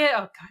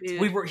 Oh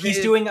god. he's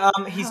doing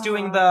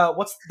the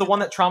what's the one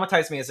that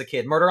traumatized me as a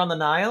kid? Murder on the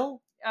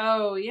Nile?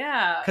 Oh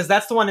yeah. Because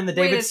that's the one in the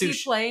Wait, David is he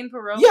Suchet. playing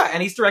Poirot? Yeah,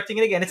 and he's directing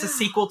it again. It's a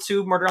sequel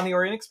to Murder on the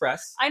Orient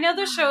Express. I know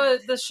the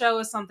show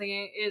is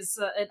something is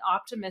an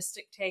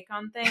optimistic take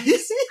on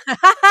things, and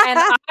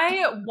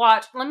I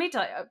watch. Let me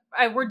tell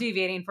you, we're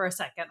deviating for a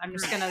second. I'm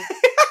just gonna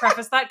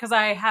preface that because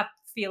I have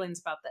feelings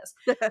about this.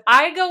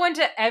 I go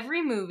into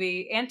every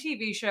movie and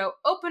TV show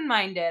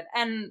open-minded,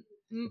 and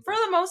for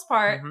the most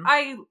part, Mhm.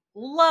 I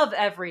love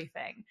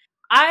everything.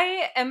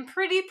 I am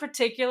pretty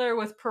particular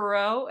with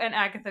Poirot and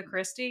Agatha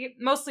Christie,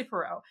 mostly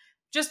Poirot,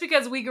 just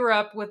because we grew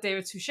up with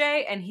David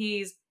Suchet and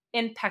he's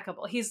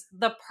impeccable. He's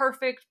the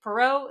perfect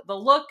Poirot. The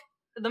look,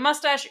 the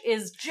mustache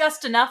is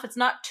just enough. It's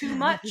not too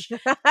much.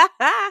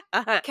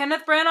 Uh-huh.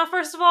 Kenneth Branagh,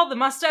 first of all, the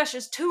mustache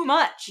is too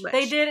much. Much.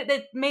 They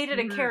made it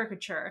a Mhm.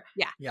 caricature.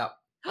 Yep.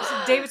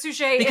 So David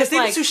Suchet Because is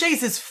David like,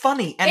 Suchet's is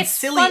funny and It's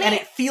silly funny, and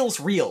it feels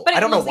real. but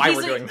I don't know he's- why he's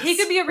we're a- doing this. He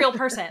could be a real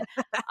person.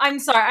 I'm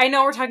sorry. I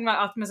know we're talking about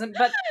optimism,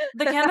 but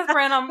the Kenneth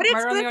Branagh But it's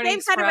Murder on the the same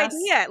Orient kind of Express.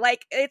 idea.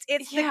 Like it's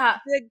Yeah.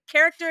 the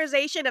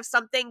characterization of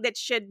something that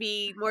should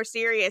be more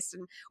serious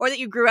or that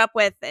you grew up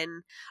with.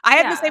 And I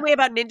have the Yeah. same way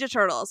about Ninja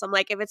Turtles. I'm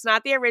like, if it's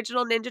not the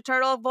original Ninja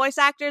Turtle voice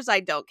actors, I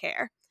don't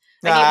care.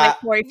 I need like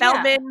Corey Yeah.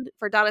 Feldman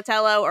for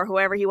Donatello or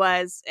whoever he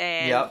was,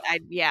 and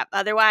Yep.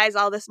 otherwise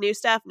all this new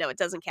stuff, no, it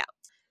doesn't count.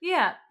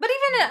 Yeah, but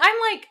even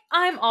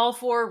I'm all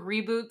for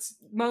reboots.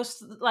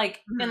 Most Mhm.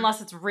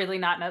 unless it's really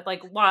not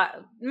like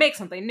make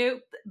something new.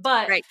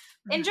 But Right.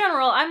 in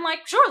general, I'm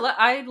like, sure,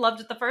 I loved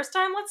it the first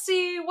time. Let's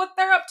see what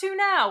they're up to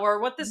now,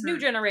 or what this new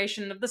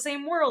generation of the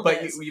same world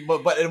But is.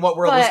 but in what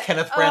world is But-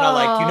 Kenneth Branagh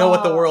like? You know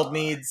what the world Oh.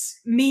 needs?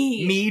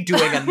 Me. Me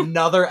doing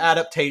another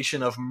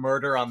adaptation of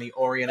Murder on the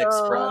Orient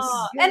Express.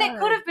 Oh, and it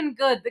could have been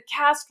good. The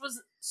cast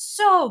was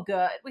so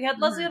good. We had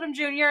Leslie Mhm. Odom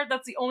Jr.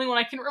 That's the only one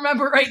I can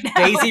remember right now.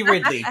 Daisy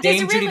Ridley,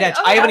 Dame Judi Ridley. Dench.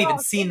 Oh, I haven't yeah. even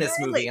seen Daisy this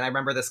Ridley. movie, and I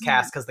remember this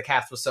cast because the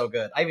cast was so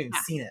good. I haven't even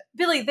Yeah. seen it.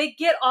 Billy, they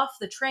get off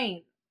the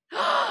train.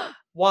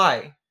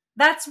 Why?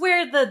 That's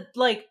where the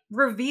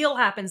reveal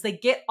happens. They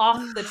get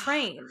off the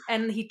train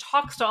and he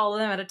talks to all of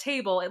them at a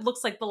table. It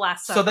looks like the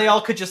Last Supper. So they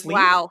all could just leave.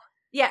 Wow.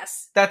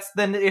 Yes.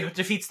 Then it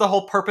defeats the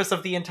whole purpose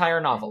of the entire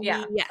novel.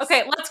 Yeah. Yes.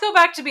 Okay, let's go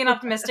back to being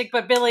optimistic.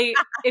 But Billy,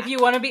 if you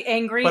want to be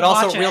angry, But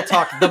also, watch real it.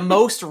 talk, the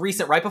most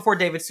recent, right before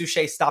David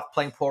Suchet stopped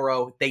playing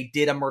Poirot, they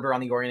did a Murder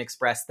on the Orient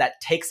Express that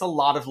takes a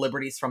lot of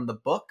liberties from the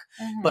book,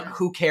 but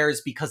who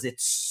cares because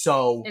it's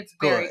so it's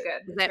good. very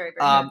good. It's very, very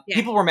good. Yeah.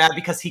 People were mad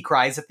because he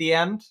cries at the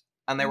end,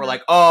 and they were Mhm.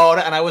 like, "Oh,"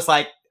 and I was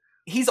like,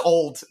 "He's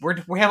old.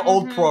 We have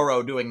old Mhm.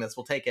 Poirot doing this.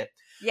 We'll take it."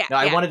 Yeah. Now,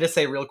 I yeah. wanted to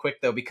say real quick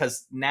though,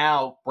 because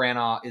now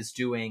Branagh is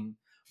doing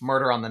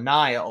Murder on the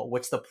Nile,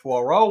 which the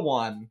Poirot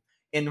one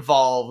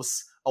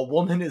involves a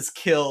woman is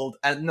killed,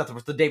 and no,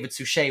 the David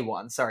Suchet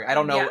one. Sorry, I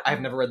don't know. Yeah. I've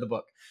never read the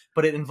book,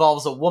 but it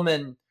involves a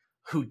woman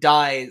who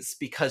dies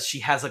because she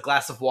has a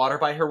glass of water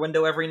by her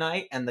window every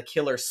night, and the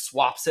killer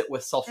swaps it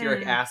with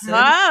sulfuric Mhm. acid.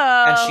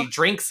 Oh. And she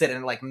drinks it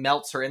and it like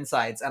melts her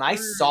insides. And I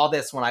saw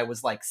this when I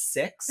was like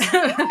 6,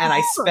 and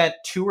I spent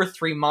 2 or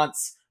 3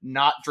 months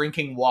not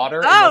drinking water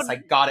unless I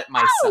got it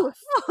myself.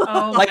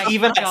 Oh Like, my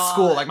even God. at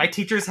school, like, my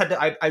teachers had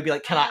to, I'd be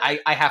like, can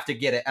I have to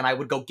get it, and I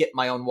would go get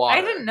my own water.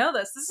 I didn't know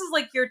this. This is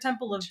like your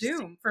Temple of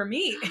Doom for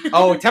me.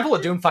 Oh, Temple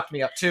of Doom fucked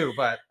me up too,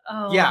 but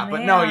Oh, yeah,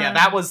 but no, yeah, man.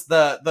 that was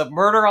the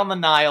Murder on the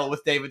Nile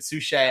with David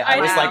Suchet. I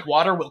was Wow. like,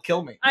 water will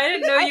kill me. I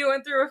didn't know you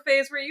went through a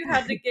phase where you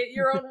had to get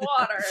your own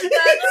water.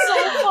 That's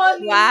so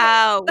funny.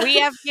 Wow. We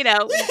have,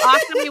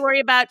 often we worry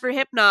about for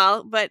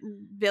Hypnol, but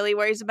Billy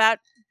worries about,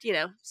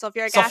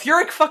 sulfuric acid.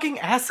 Sulfuric fucking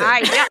acid.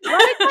 Yeah. Let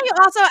me tell you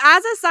also,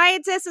 as a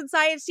scientist and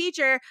science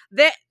teacher,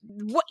 that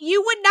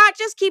you would not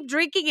just keep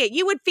drinking it.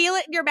 You would feel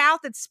it in your mouth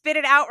and spit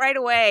it out right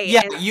away.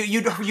 Yeah, And-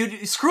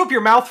 you'd screw up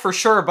your mouth for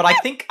sure, but I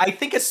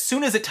think as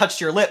soon as it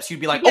touched your lips, you'd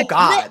be like, oh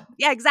god.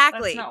 Yeah,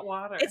 exactly. That's not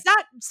water. It's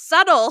not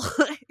subtle.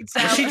 So,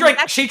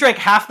 She drank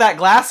half that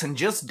glass and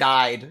just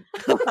died.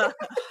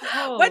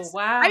 Oh, What's-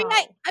 wow. I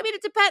mean,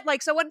 it depends.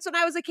 Like, so once when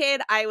I was a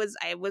kid, I was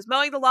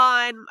mowing the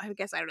lawn. I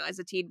guess I don't know, as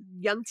a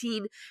young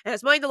teen, and I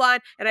was mowing the lawn,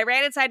 and I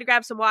ran inside to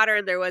grab some water,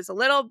 and there was a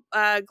little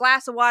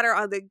glass of water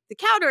on the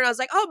counter, and I was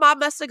like, oh, Mom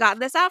must have gotten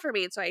this out for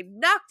me, and so I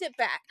knocked it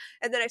back,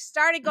 and then I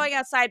started going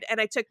outside, and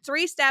I took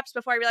 3 steps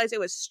before I realized it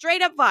was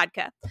straight up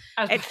vodka,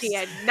 I was and about she to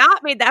had say.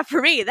 not made that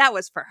for me. That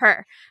was for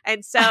her,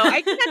 and so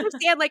I can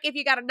understand like if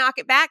you got to knock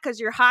it back because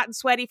you're hot and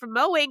sweaty from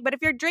mowing, but if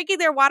you're drinking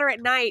their water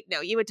at night,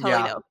 no, you would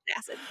totally Yeah. know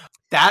it's acid.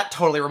 That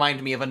totally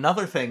reminded me of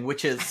another thing,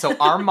 which is, so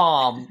our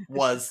mom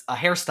was a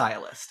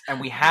hairstylist, and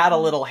we had a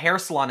little hair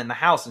salon in the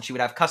house, and she would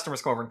have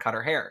customers come over and cut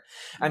her hair.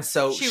 And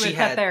so She she would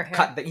cut had their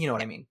hair. you know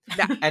what I mean?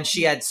 Yeah. And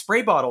she had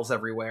spray bottles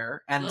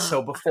everywhere. And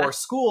so before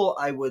school,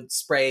 I would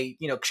spray,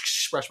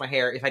 brush my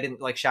hair if I didn't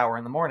like shower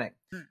in the morning.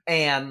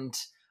 And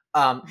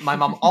my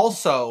mom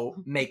also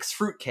makes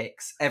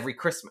fruitcakes every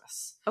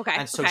Christmas. Okay.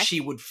 And so okay. she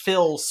would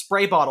fill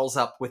spray bottles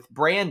up with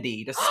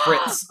brandy to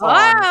spritz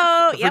on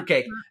Oh, the yep.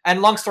 fruitcake.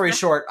 And long story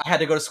short, I had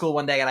to go to school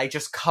one day and I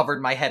just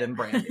covered my head in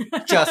brandy.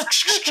 Just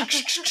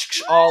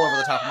all over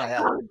the top of my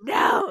head. Oh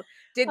no!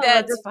 Did Oh, the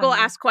that's school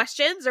funny. ask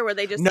questions, or were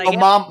they just No, like,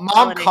 mom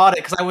quality. caught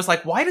it because I was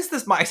like, why does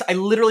this, I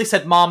literally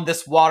said, Mom,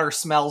 this water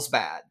smells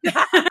bad.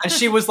 And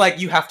she was like,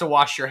 you have to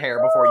wash your hair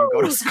before you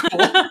go to school.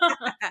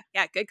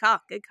 Yeah, good call,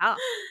 good call.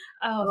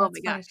 Oh, Oh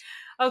that's my funny.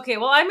 Okay,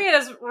 well, I made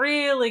us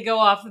really go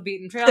off the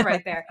beaten trail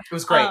right there. It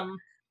was great.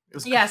 It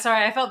was Yeah,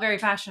 sorry, I felt very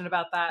passionate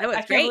about that. That was I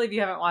can't great. believe you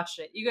haven't watched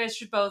it. You guys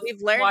should both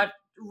We've learned-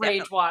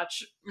 rage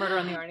watch Murder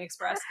on the Orient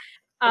Express.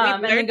 We've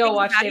And then learned go things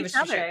watch about David each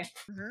other. Suchet.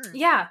 Mhm.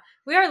 Yeah,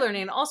 we are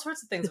learning all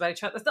sorts of things about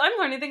each other. I'm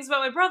learning things about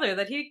my brother,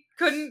 that he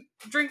couldn't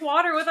drink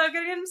water without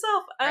getting it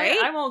himself. Right?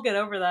 I won't get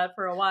over that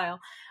for a while.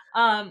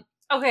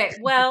 Okay,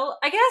 well,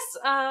 I guess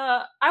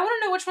I want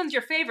to know which one's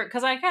your favorite,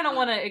 because I kind of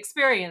want to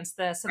experience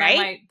this, and Right?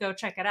 I might go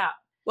check it out.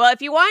 Well,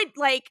 if you want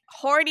like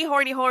horny,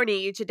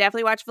 you should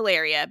definitely watch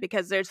Valeria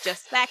because there's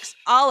just sex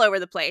all over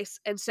the place,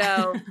 and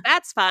so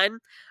that's fun.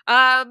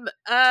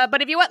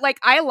 But if you want, like,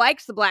 I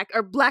liked the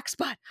Black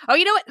Spot. Oh,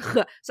 you know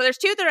what? So there's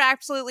 2 that are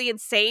absolutely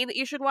insane that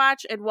you should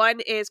watch, and one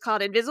is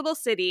called Invisible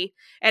City,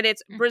 and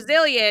it's Mhm.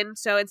 Brazilian.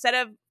 So instead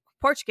of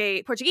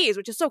Portuguese,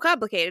 which is so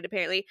complicated,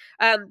 apparently,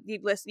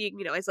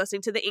 is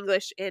listening to the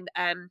English and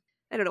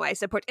I don't know why I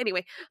said Port.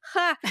 Anyway,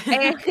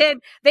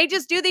 and they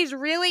just do these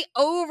really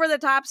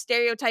over-the-top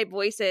stereotype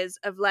voices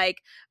of like,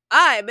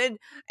 I'm an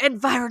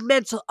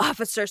environmental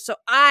officer, so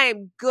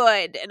I'm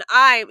good, and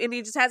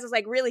he just has this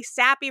like really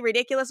sappy,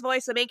 ridiculous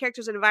voice. The main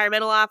character's an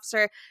environmental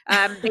officer,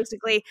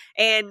 basically,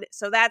 and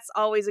so that's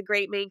always a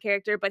great main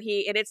character. But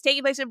it's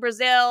taking place in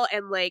Brazil,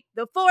 and like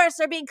the forests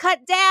are being cut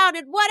down,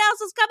 and what else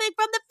is coming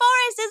from the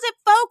forest? Is it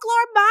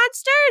folklore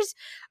monsters?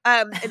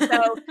 And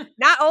so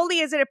not only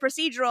is it a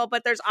procedural,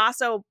 but there's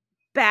also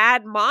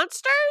bad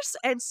monsters,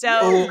 and so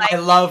Oh, like, I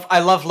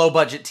love low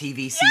budget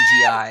TV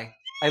CGI.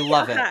 I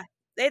love it.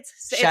 Shout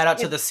Shout out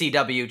to the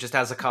CW just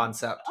as a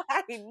concept.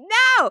 I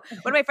know.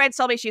 One of my friends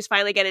told me she's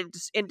finally getting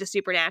into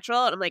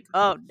Supernatural, and I'm like,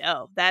 oh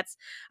no,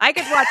 I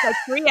could watch like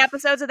 3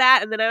 episodes of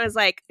that, and then I was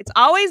like, it's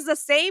always the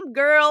same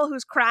girl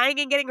who's crying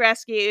and getting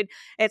rescued.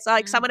 It's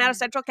like someone out of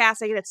Central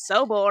Casting, and it's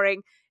so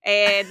boring,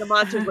 and the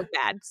monsters look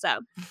bad. So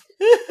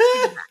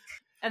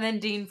And then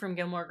Dean from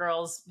Gilmore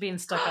Girls being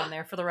stuck on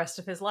there for the rest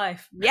of his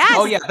life. yes,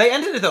 Oh yeah, they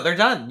ended it though. They're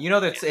done. You know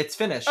that it's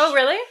finished. Oh,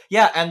 really?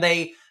 Yeah, and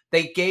they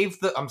gave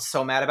I'm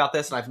so mad about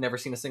this, and I've never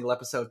seen a single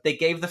episode. They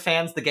gave the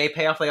fans the gay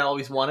payoff they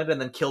always wanted,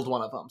 and then killed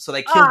one of them. So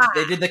they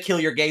did the kill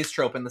your gays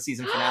trope in the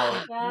season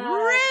finale.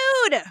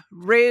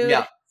 rude.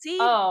 Yeah. See,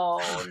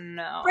 Oh,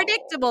 no.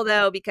 predictable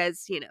though,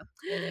 because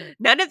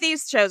none of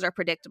these shows are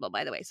predictable.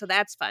 By the way, so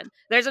that's fun.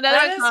 There's another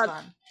That one is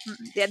called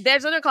fun.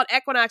 there's another called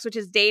Equinox, which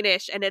is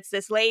Danish, and it's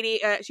this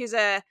lady. She's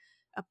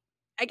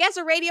I guess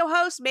a radio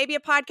host, maybe a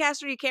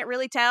podcaster, you can't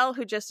really tell,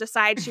 who just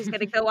decides she's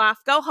going to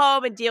go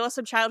home and deal with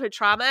some childhood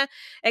trauma.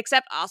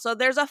 Except also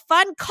there's a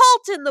fun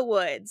cult in the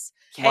woods.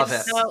 Love And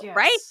it. so, Yes.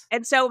 right?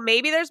 And so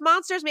maybe there's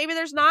monsters, maybe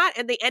there's not,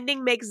 and the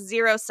ending makes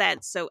 0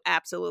 sense. So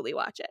absolutely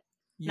watch it.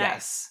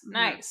 Yes.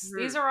 Nice. Mhm.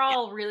 These are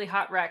all really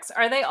hot recs.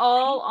 Are they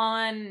all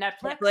on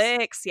Netflix?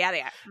 Netflix, yeah, they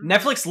are.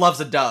 Netflix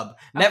loves a dub.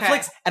 Okay.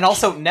 Netflix, and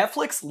also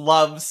Netflix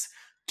loves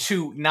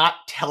to not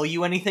tell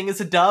you anything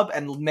is a dub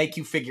and make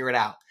you figure it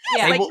out.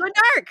 Yeah. They Like will- you're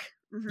dark.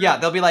 Mhm. Yeah,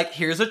 they'll be like,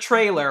 here's a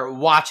trailer,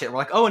 watch it. We're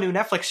like, oh, a new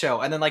Netflix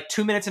show. And then like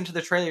 2 minutes into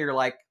the trailer, you're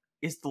like,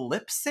 is the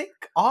lip sync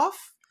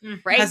off?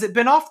 Right. Has it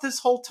been off this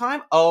whole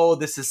time? Oh,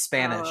 this is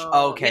Spanish.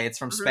 Oh, Okay, yeah. it's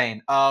from Mhm.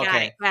 Spain.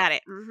 Okay. Got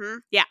it. Mm-hmm.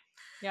 Yeah.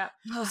 Yeah.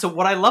 So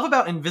what I love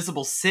about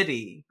Invisible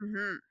City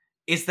Mm-hmm.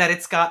 is that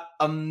it's got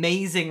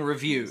amazing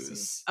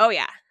reviews, Oh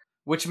yeah.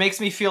 which makes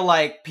me feel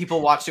like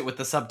people watched it with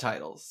the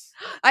subtitles.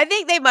 I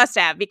think they must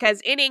have, because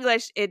in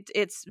English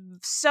it's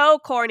so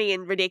corny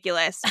and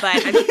ridiculous.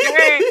 But I'm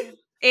sure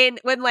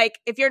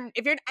if you're and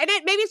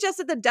maybe it's just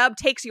that the dub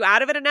takes you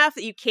out of it enough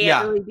that you can't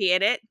Yeah. really be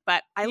in it.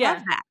 But I Yeah.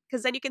 love that,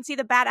 because then you can see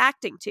the bad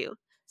acting too.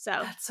 So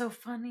That's so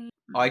funny.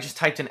 Oh, I just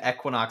typed in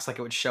Equinox like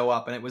it would show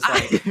up, and it was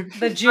like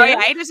The oh Jew. yeah,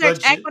 I just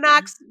searched Legit.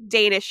 Equinox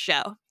Danish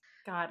show.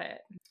 Got it.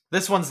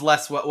 this one's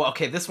less. Well,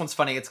 okay, this one's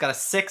funny. It's got a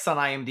 6 on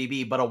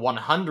IMDb, but a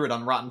 100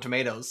 on Rotten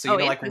Tomatoes. So Oh,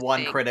 like one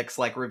interesting. critic's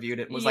like reviewed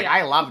it and was like, Yeah.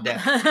 I loved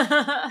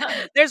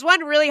it. There's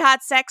one really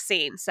hot sex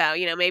scene, so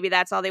maybe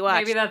that's all they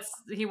watched.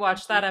 Maybe he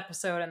watched that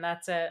episode and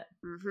that's it.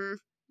 Mm-hmm.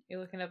 You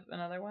looking up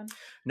another one?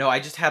 No, I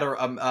just had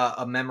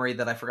a memory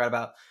that I forgot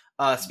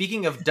about.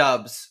 Speaking of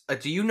dubs,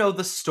 do you know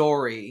the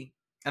story?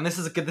 And this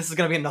is going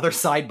to be another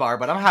sidebar,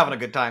 but I'm having a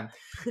good time.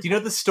 Do you know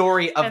the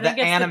story of I the think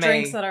it's anime? the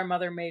drinks that our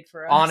mother made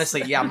for us.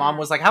 Honestly, yeah, Mom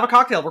was like, "Have a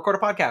cocktail, record a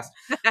podcast."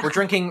 We're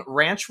drinking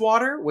ranch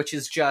water, which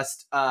is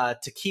just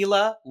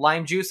tequila,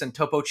 lime juice, and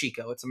Topo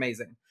Chico. It's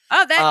amazing.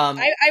 Oh, that Um,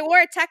 I wore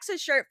a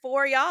Texas shirt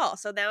for y'all,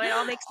 so now it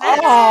all makes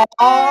sense.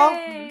 Aw.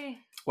 Yay.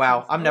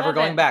 Wow, I'm I never love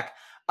going it. back.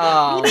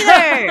 Me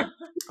neither.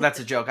 That's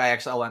a joke.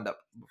 I'll end up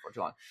before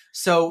too long.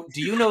 So, do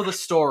you know the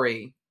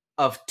story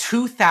of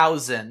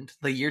 2000,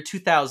 the year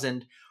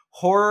 2000,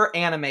 horror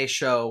anime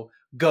show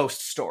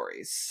Ghost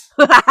Stories?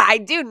 I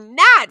do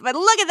not, but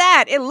look at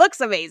that. It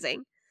looks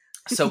amazing.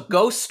 So, Ghost I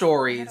don't know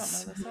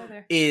Stories this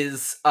either.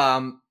 is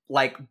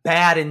like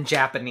bad in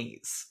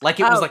Japanese. Like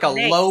it was Oh, like a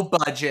nice. low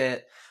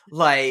budget,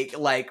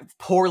 like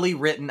poorly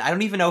written. I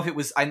don't even know if it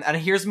was. And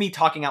here's me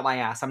talking out my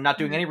ass. I'm not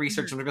doing any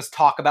research. I'm gonna just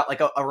talk about like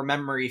a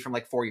memory from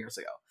like 4 years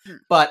ago.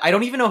 But I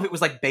don't even know if it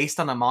was like based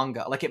on a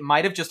manga. Like it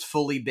might have just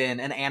fully been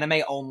an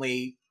anime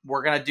only.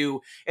 We're gonna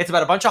do. It's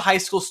about a bunch of high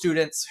school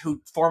students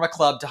who form a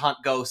club to hunt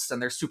ghosts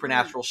and their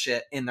supernatural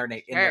shit in their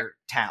in their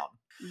town.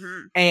 Mm-hmm.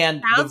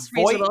 And Sounds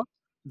the voice reasonable.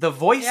 the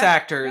voice Yeah,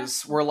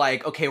 actors were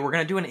like, okay, we're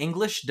gonna do an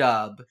English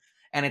dub,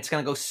 and it's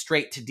gonna go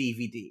straight to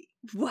DVD.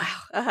 Wow.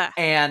 Uh-huh.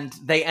 And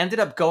they ended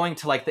up going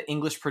to like the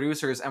English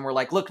producers and were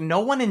like, look, no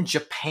one in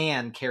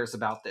Japan cares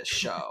about this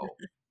show.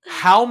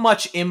 How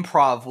much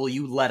improv will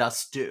you let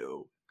us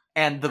do?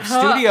 And the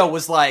studio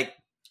was like,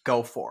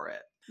 go for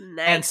it.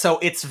 Nice. And so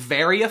it's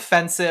very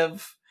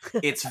offensive.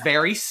 It's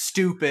very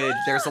stupid.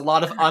 There's a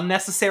lot of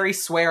unnecessary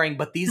swearing,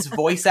 but these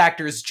voice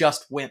actors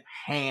just went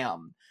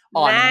ham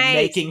on Nice.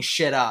 making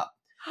shit up.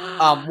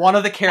 One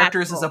of the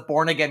characters is cool. a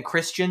born-again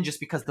Christian just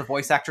because the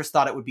voice actress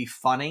thought it would be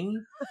funny.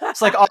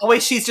 It's like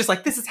always she's just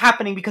like, this is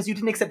happening because you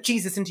didn't accept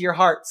Jesus into your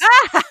hearts.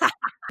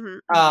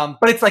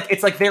 But it's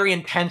like very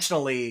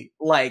intentionally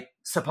like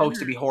supposed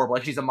to be horrible.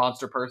 Like she's a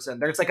monster person.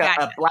 There's like a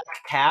Gotcha. black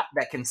cat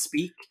that can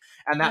speak,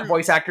 and that Mhm.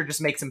 voice actor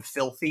just makes him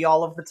filthy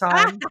all of the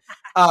time.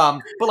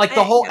 But like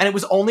the whole, and it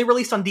was only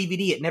released on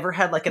DVD. It never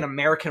had like an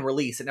American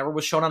release. It never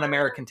was shown on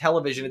American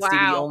television. It's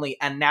DVD Wow. only,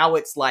 and now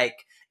it's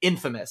like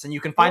infamous, and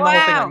you can find the whole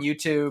thing Wow. on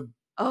YouTube.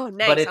 Oh,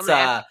 nice. But I'm it's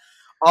gonna have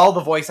all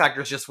the voice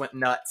actors just went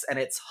nuts, and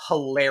it's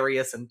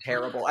hilarious and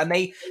terrible. And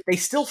they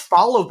still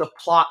follow the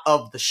plot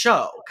of the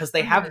show because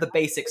they have the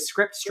basic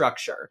script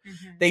structure.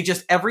 Mhm. They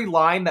just every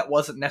line that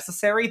wasn't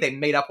necessary, they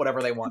made up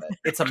whatever they wanted.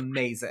 It's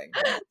amazing.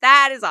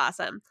 that is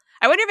awesome.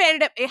 I wonder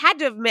if it had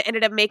to have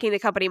ended up making the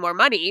company more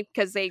money,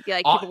 because they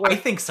like people were I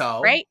think so.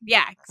 right.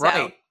 Yeah. So.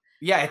 Right.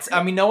 Yeah, it's.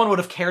 I mean, no one would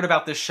have cared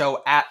about this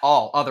show at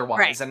all otherwise,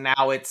 Right. and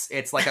now it's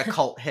like a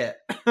cult hit.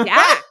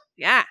 Yeah.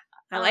 Yeah.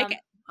 I like Um, it.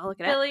 I'll look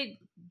it up. Billy,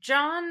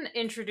 John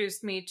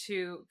introduced me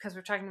to, because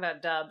we're talking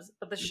about dubs,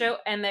 but the show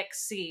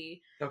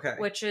MXC, Okay.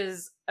 which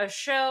is a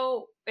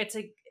show. It's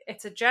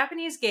a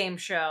Japanese game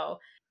show,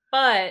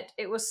 but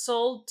it was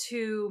sold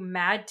to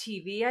Mad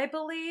TV, I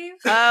believe.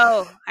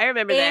 Oh, I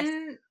remember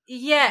this.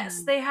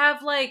 Yes, they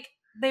have like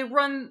they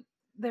run.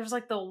 There's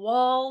like the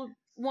wall.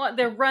 What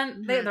they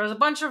run? There's a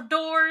bunch of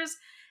doors,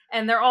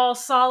 and they're all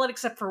solid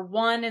except for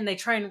one, and they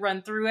try and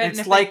run through it. and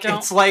if they don't,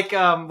 it's like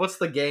what's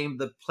the game,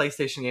 the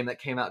PlayStation game that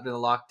came out during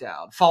the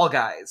lockdown? Fall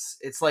Guys.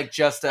 It's like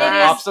just an It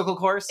is- obstacle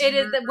course. It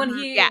is that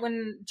Yeah.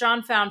 when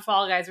John found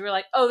Fall Guys, we were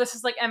like, oh, this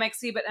is like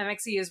MXC, but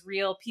MXC is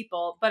real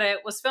people. But it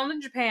was filmed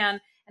in Japan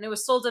and it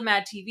was sold to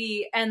Mad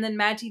TV, and then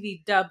Mad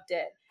TV dubbed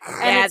it. And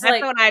Yeah, it's that's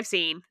like, the one I've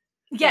seen.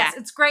 yes,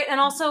 it's great. And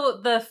also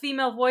the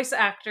female voice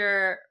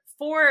actor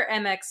for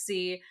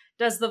MXC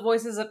does the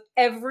voices of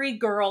every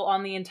girl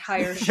on the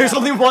entire show. There's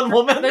only one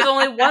woman. There's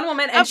only one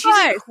woman, and Of she's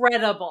course.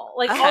 incredible.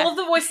 Like Okay. all of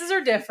the voices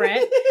are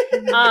different.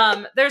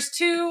 There's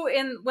two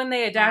in when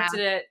they adapted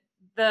it.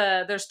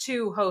 There's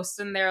two hosts,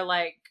 and they're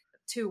like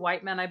two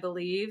white men, I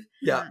believe.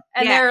 Yeah.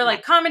 And Yeah, they're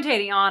like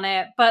commentating on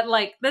it, but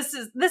like this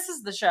is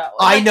the show.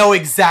 I Like, know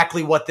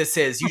exactly what this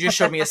is. You just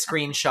showed me a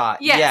screenshot.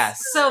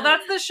 Yes. So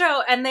that's the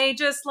show, and they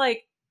just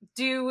like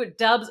do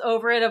dubs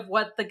over it of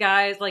what the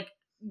guys like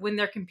when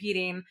they're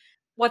competing,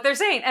 what they're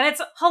saying, and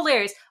it's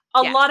hilarious.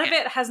 A lot of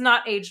it has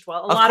not aged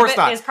well. A lot of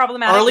it is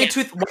problematic. Early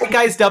white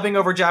guys dubbing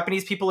over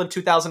Japanese people in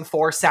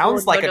 2004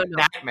 sounds like a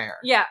nightmare.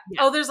 Yeah.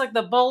 Oh, there's like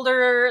the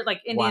Boulder,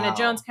 like Indiana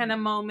Jones kind of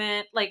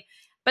moment. Like,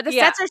 but the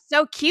sets are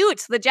so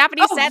cute. The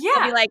Japanese sets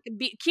will be like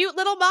cute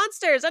little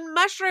monsters and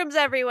mushrooms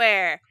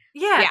everywhere.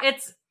 Yeah.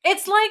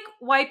 It's like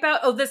Wipeout.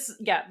 Oh, that's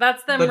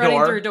them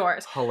running through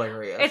doors.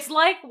 Hilarious. It's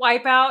like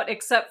Wipeout,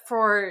 except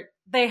for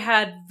they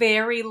had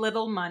very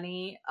little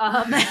money.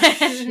 And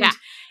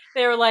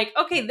they were like,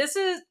 okay,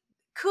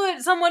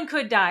 someone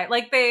could die.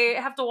 Like they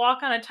have to walk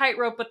on a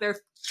tightrope, but they're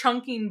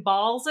chunking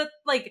balls at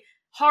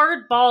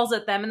hard balls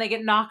at them and they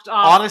get knocked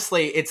off.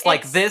 Honestly, it's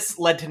like this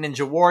led to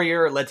Ninja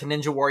Warrior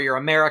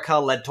America,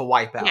 led to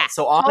Wipeout. Yeah,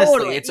 so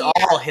honestly, it's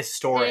all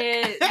historic.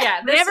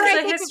 This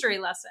is a history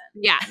lesson.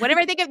 Yeah.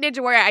 Whenever I think of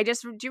Ninja Warrior, do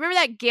you remember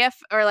that GIF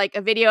or like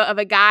a video of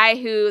a guy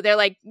who they're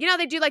like,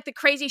 they do like the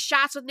crazy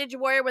shots with Ninja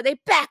Warrior where they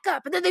back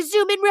up and then they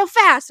zoom in real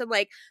fast and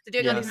like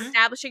they're doing all these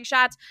establishing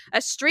shots. A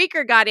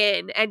streaker got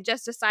in and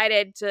just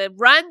decided to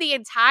run and he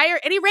ran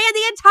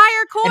the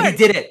entire course. And he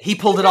did it. He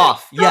pulled it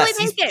off. Yes.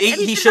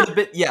 He should have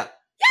been,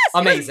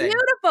 Yes, amazing. It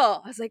was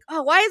beautiful. I was like,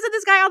 oh, why isn't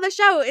this guy on the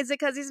show? Is it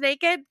because he's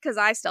naked? Because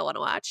I still want to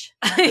watch.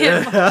 We still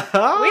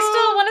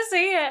want to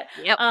see it.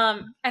 Yep.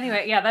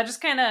 Anyway, that just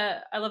kind of,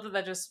 I love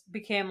that just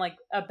became like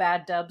a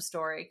bad dub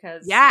story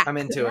because I'm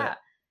into it.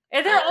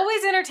 And they're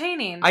always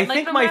entertaining. I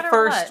think my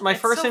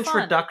first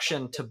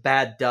introduction to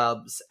bad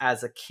dubs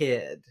as a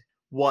kid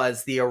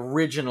was the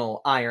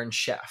original Iron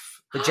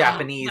Chef, the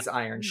Japanese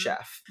Iron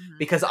Chef,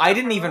 because I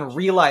didn't even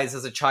realize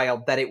as a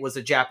child that it was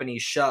a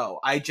Japanese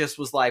show. I just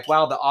was like,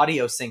 wow, the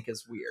audio sync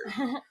is weird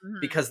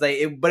because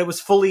but it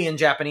was fully in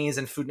Japanese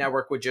and Food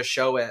Network would just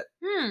show it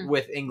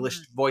with English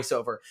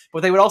voiceover.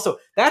 But they would also,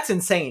 that's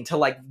insane to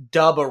like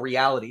dub a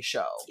reality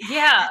show.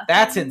 Yeah.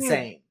 That's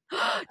insane.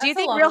 Do you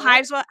think Real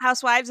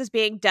Housewives is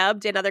being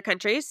dubbed in other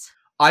countries?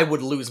 I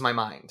would lose my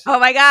mind. Oh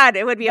my God,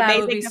 it would be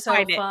amazing would be to so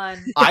find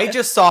fun. it. I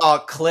just saw a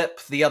clip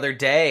the other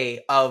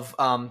day of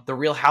the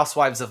Real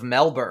Housewives of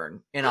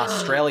Melbourne in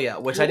Australia,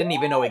 which I didn't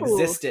even know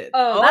existed.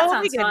 Oh, that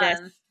sounds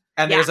fun.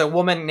 And there's a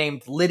woman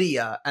named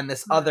Lydia, and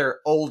this other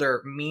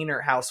older,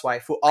 meaner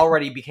housewife who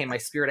already became my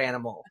spirit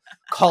animal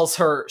calls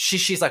her.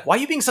 She's like, "Why are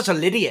you being such a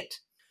Lydiot?"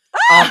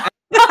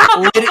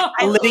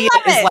 Lydia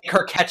is like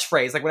her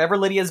catchphrase. Like whenever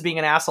Lydia's being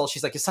an asshole,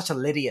 she's like, "You're such a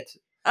Lydiot."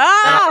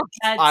 Oh,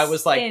 I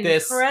was like,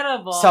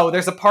 incredible. So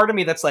there's a part of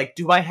me that's like,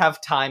 do I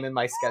have time in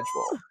my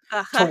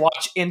schedule to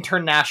watch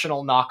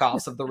international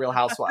knockoffs of the Real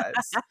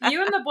Housewives?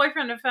 You and the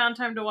boyfriend have found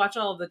time to watch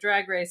all of the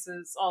drag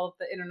races, all of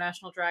the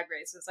international drag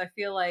races. I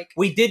feel like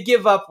we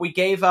gave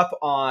up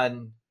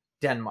on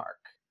Denmark,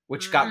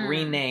 which got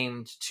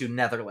renamed to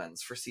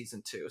Netherlands for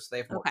season 2, so they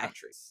have more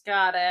countries.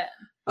 Got it.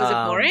 Was it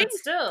boring? But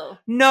still.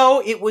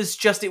 No, it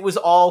was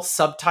all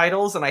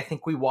subtitles, and I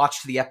think we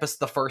watched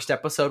the first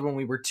episode when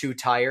we were too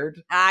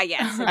tired.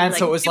 Yes. And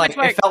so it was like,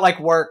 it felt like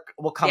work.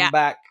 We'll come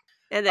back.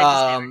 And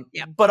then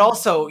But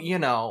also,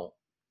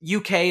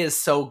 UK is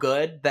so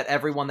good that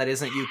everyone that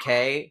isn't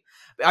UK,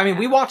 I mean,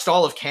 we watched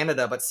all of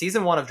Canada, but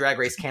season 1 of Drag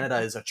Race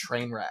Canada is a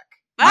train wreck.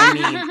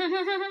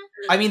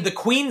 I mean, the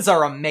queens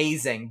are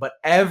amazing, but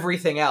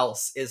everything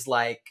else is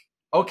like,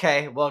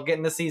 okay, well, get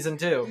into season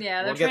 2.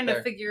 Yeah, they're trying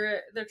to figure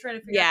it. They're trying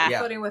to figure out the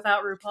footing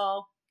without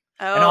RuPaul.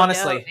 Oh, and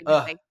honestly,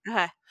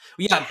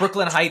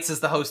 Brooklyn Heights is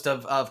the host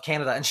of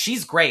Canada, and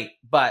she's great,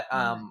 but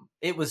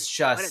it was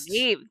just what a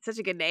name, such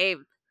a good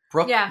name.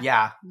 Brooke,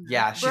 yeah,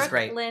 she's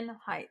great. Brooklyn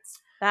Heights.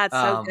 That's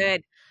so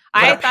good.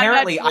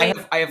 Apparently, I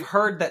have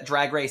heard that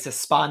Drag Race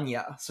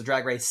España, so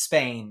Drag Race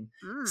Spain,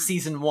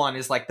 season 1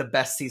 is like the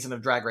best season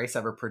of Drag Race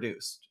ever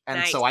produced,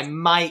 and so I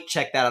might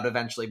check that out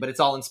eventually. But it's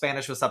all in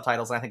Spanish with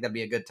subtitles, and I think that'd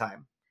be a good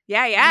time.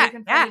 Yeah. You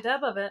can play a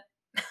dub of it.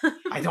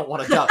 I don't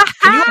want to dub.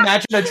 Can you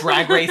imagine a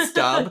Drag Race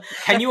dub?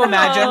 Can you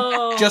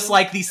imagine just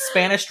like these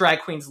Spanish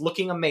drag queens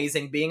looking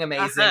amazing, being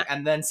amazing,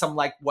 and then some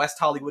like West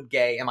Hollywood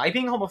gay? Am I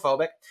being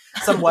homophobic?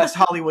 Some West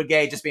Hollywood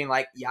gay just being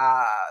like,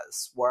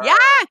 yes, work. Yeah,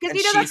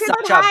 because she's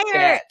such a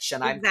bitch,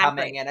 and I'm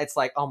coming, and it's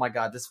like, oh my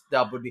God, this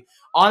dub would be.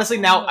 Honestly,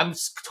 now I'm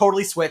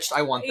totally switched.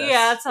 I want this.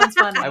 Yeah, it sounds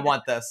fun. I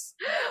want this.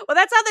 Well,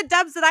 that's how the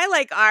dubs that I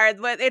like are.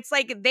 It's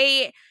like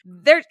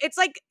it's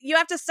like you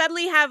have to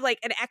suddenly have like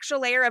an extra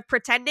layer of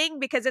pretending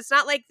because it's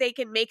not like they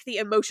can make the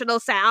emotional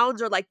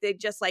sounds or like they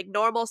just like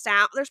normal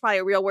sound. There's probably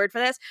a real word for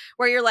this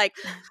where you're like,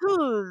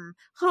 or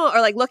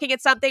like looking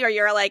at something or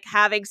you're like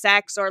having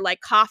sex or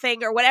like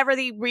coughing or whatever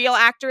the real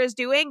actor is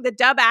doing. The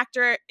dub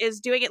actor is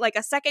doing it like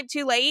a second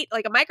too late,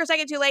 like a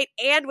microsecond too late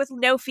and with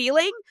no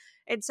feeling.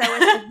 And so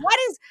it's like,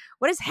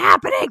 what is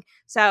happening?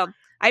 So,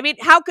 I mean,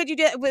 how could you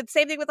do it?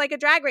 Same thing with like a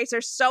drag race.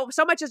 There's so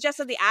much is just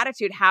in the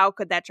attitude. How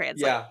could that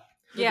translate?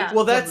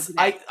 Well,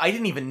 I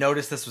didn't even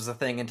notice this was a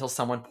thing until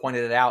someone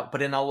pointed it out.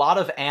 But in a lot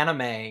of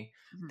anime,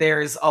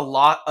 there's a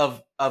lot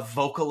of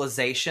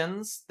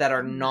vocalizations that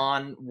are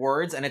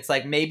non-words, and it's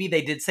like maybe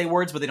they did say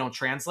words, but they don't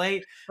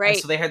translate. Right. And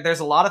so there's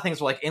a lot of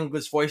things where like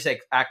English voice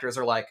actors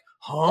are like,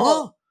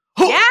 huh?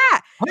 Yeah.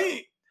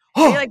 Hey.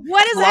 And you're like,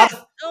 what is that?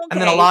 Okay.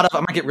 And then a lot of,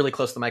 I'm gonna get really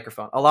close to the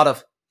microphone. A lot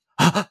of,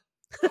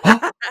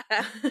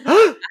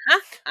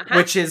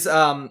 which is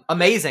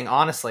amazing.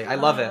 Honestly, I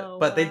love it.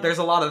 But there's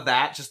a lot of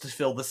that just to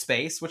fill the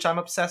space, which I'm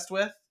obsessed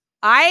with.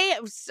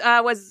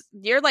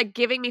 You're like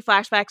giving me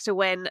flashbacks to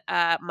when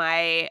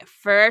my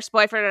first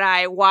boyfriend and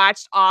I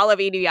watched all of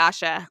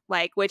Inuyasha,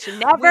 like, which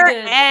never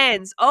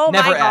ends. Oh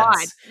never my God.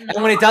 Ends.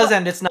 And when it does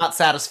end, it's not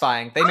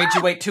satisfying. They made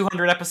you wait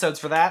 200 episodes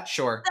for that?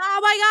 Sure. Oh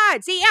my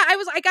God. See, yeah,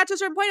 I got to a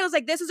certain point. I was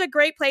like, this is a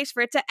great place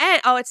for it to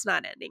end. Oh, it's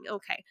not ending.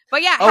 Okay.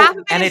 But yeah, half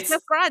of it is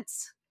just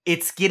grunts.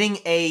 It's getting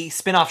a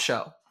spin-off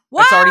show.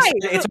 Why?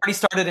 It's already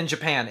started in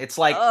Japan. It's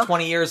like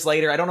 20 years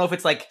later. I don't know if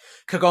it's like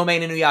Kagome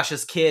and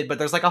Inuyasha's kid, but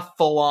there's like a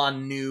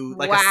full-on new,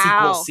 like a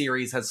sequel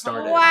series has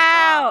started.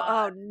 Wow.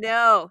 Oh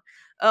no.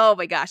 Oh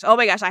my gosh.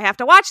 I have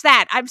to watch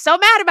that. I'm so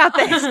mad about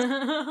this.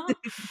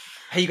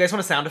 Hey, you guys want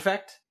a sound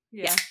effect?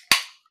 Yeah.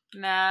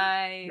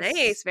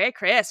 Nice. Very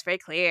crisp, very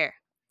clear.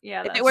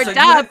 Yeah. If it were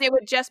dubbed, it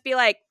would just be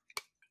like,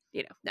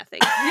 nothing.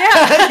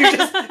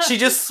 Yeah. She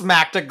just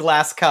smacked a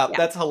glass cup. Yeah.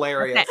 That's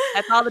hilarious.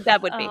 That's all the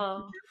dub would be.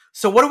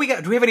 So what do we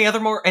got? Do we have any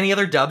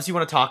other dubs you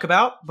want to talk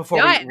about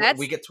before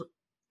we get to?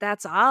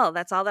 That's all.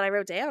 That's all that I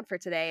wrote down for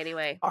today.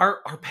 Anyway,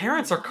 our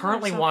parents are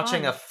currently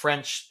watching a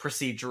French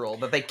procedural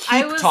that they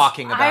keep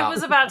talking about. I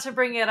was about to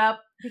bring it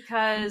up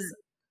because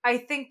I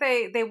think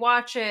they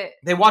watch it.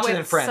 They watch it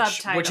in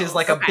French, which is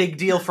like a big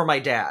deal for my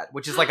dad.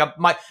 Which is like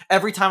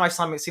every time I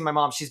see my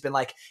mom, she's been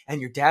like,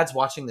 "And your dad's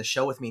watching the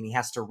show with me, and he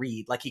has to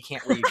read. Like he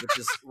can't read, which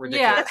is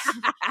ridiculous."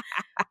 Yeah.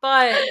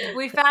 But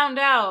we found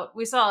out,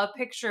 we saw a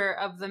picture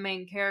of the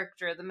main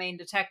character, the main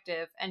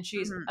detective, and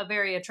she's a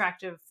very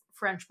attractive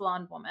French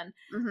blonde woman.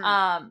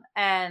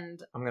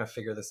 And I'm gonna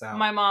figure this out.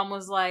 My mom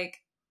was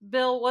like,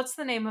 "Bill, what's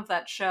the name of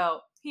that show?"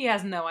 He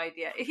has no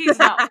idea. He's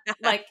not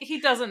like,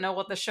 he doesn't know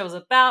what the show's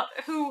about.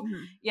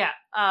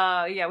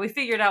 We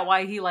figured out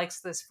why he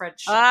likes this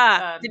French.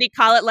 Did he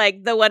call it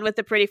like the one with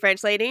the pretty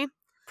French lady?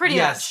 Pretty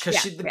much.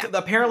 Yes, because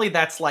apparently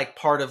that's like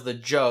part of the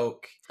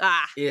joke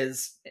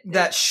is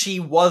that she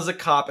was a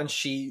cop and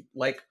she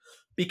like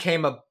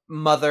became a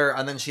mother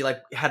and then she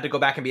like had to go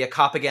back and be a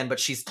cop again, but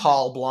she's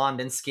tall,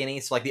 blonde, and skinny,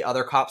 so like the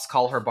other cops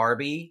call her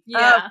Barbie.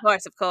 Yeah, of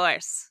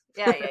course.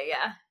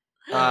 Yeah.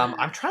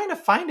 I'm trying to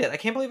find it. I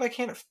can't believe I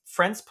can't.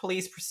 French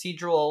police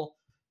procedural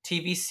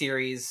TV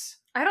series.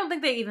 I don't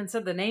think they even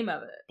said the name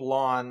of it.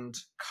 Blonde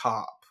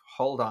cop.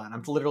 Hold on.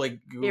 I'm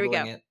literally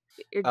Googling it.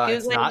 You're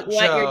Googling what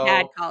your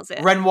dad calls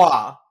it.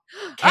 Renoir.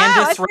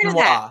 Candace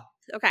Renoir.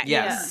 Okay.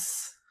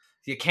 Yes.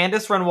 Yeah.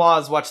 Candace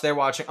Renoir is what they're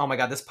watching. Oh my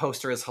God, this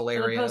poster is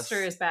hilarious. The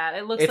poster is bad.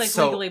 It looks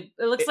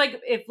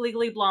like if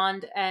Legally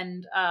Blonde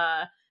and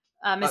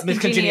Miss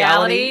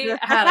Congeniality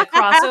had a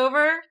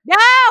crossover. No!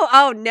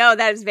 Oh no,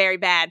 that is very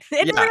bad.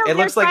 It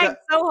looks like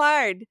so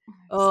hard.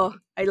 Oh,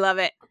 I love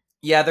it.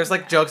 Yeah, there's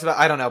like jokes about,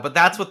 I don't know, but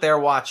that's what they're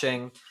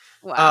watching.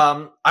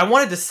 Wow. I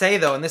wanted to say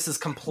though, and this is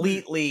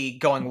completely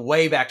going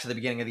way back to the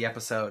beginning of the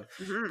episode,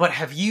 but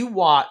have you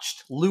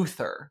watched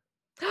Luther?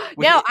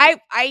 No, I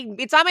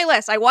it's on my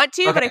list. I want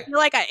to, but I feel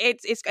like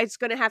it's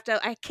gonna have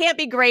to. I can't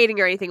be grading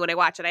or anything when I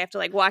watch it. I have to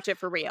like watch it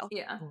for real.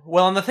 Yeah.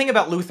 Well, and the thing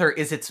about Luther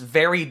is it's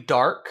very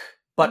dark,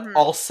 but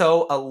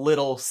also a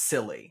little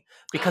silly.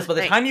 Because by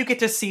the time you get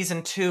to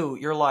season 2,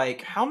 you're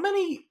like, how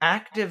many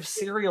active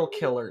serial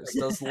killers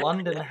does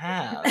London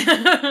have?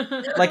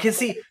 Like,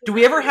 do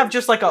we ever have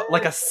just like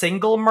a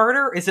single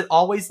murder? Is it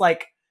always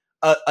like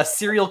a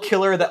serial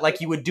killer that like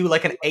you would do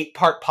like an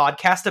 8-part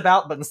podcast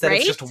about, but instead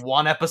it's just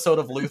one episode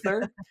of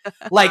Luther?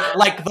 like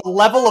the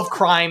level of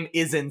crime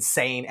is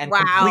insane and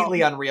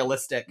completely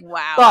unrealistic.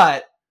 Wow.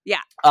 But yeah,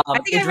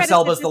 Idris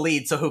Elba's the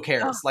lead, so who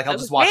cares? I'll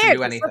just watch him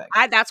do anything.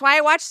 That's why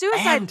I watched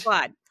Suicide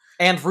Squad.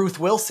 And Ruth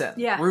Wilson.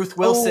 Yeah. Ruth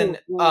Wilson,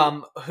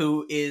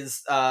 who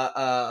is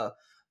the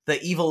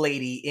evil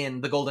lady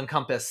in the Golden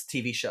Compass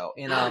TV show.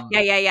 In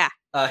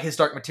His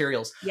Dark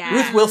Materials. Yeah.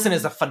 Ruth Wilson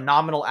is a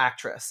phenomenal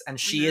actress, and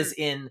she's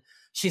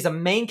a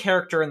main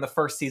character in the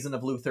first season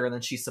of Luther, and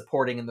then she's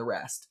supporting in the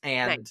rest.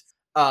 And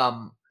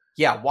I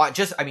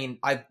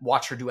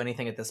watch her do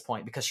anything at this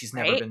point because she's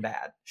never been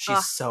bad.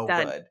 She's so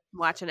good.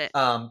 Watching it.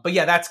 But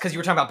yeah, that's because you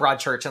were talking about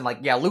Broadchurch, and like,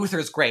 yeah,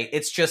 Luther's great.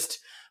 It's just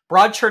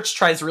Broadchurch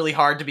tries really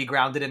hard to be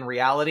grounded in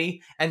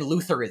reality, and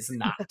Luther is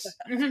not.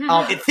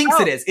 It thinks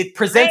it is. It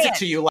presents it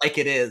to you like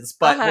it is,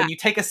 but when you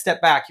take a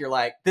step back, you're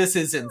like, "This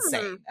is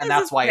insane," and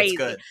that's why it's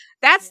good.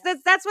 That's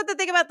what the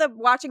thing about the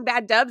watching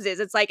bad dubs is.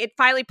 It's like it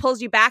finally pulls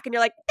you back, and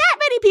you're like, "That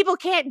many people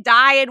can't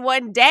die in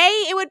one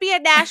day. It would be a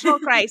national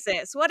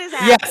crisis. What is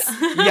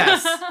happening?"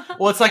 Yes.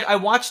 Well, it's like I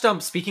watched.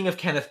 Speaking of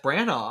Kenneth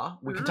Branagh,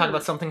 we can talk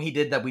about something he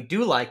did that we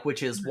do like,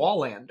 which is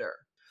Wallander.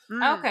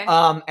 Okay.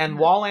 And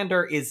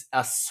Wallander is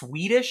a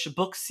Swedish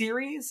book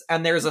series,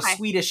 and there's a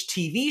Swedish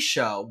TV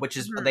show, which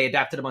is they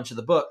adapted a bunch of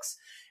the books,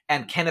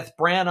 And Kenneth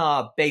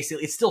Branagh,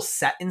 basically, it's still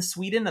set in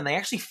Sweden, and they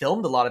actually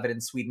filmed a lot of it in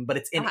Sweden, but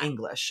it's in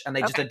English, and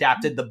they just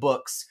adapted the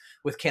books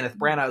with Kenneth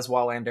Branagh as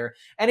Wallander,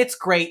 and it's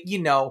great.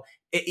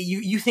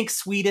 You think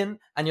Sweden,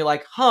 and you're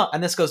like, huh,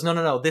 and this goes,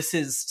 no, this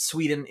is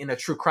Sweden in a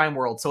true crime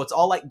world, so it's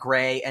all like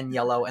gray and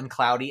yellow and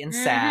cloudy and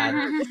sad.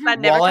 That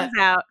never comes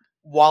out.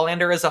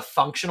 Wallander is a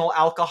functional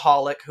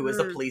alcoholic who is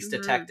a police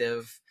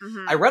detective.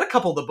 I read a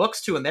couple of the books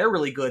too, and they're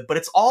really good, but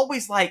it's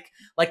always like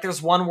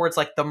there's one where it's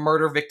like the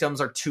murder victims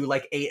are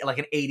like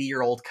an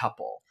 80-year-old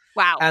couple.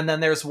 Wow. And then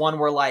there's one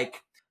where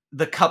like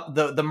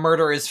the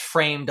murder is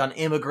framed on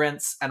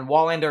immigrants, and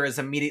Wallander is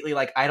immediately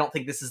like, I don't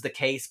think this is the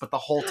case, but the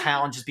whole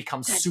town just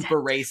becomes super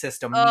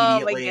racist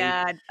immediately. Oh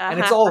my God.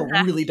 And it's all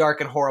really dark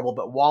and horrible,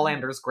 but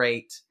Wallander's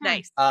great.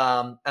 Nice.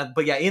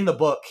 But yeah, in the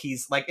book,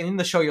 he's like, and in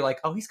the show, you're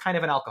like, oh, he's kind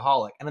of an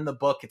alcoholic. And in the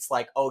book, it's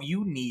like, oh,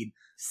 you need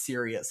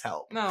serious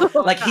help. No,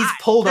 like he's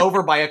pulled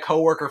over by a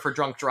coworker for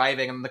drunk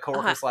driving, and the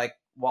coworker's like,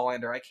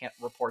 Wallander, I can't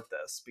report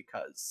this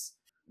because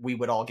we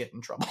would all get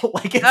in trouble.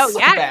 Like it's so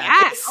bad.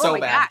 Yeah. It's so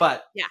bad.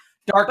 But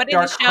dark. But in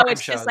the show,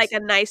 it's shows. just like a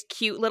nice,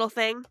 cute little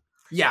thing.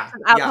 Yeah,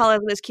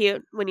 alcoholism is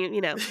cute when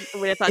when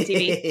it's on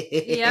TV.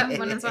 Yeah,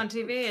 when it's on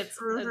TV,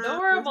 it's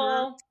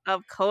adorable.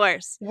 Of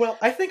course. Well,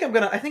 I think I'm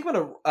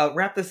gonna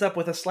wrap this up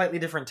with a slightly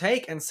different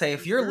take and say,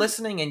 if you're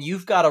listening and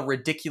you've got a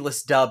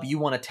ridiculous dub you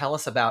want to tell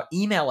us about,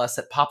 email us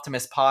at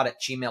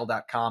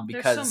poptimistpod@gmail.com,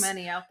 because there's so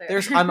many out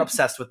there. I'm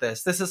obsessed with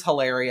this. This is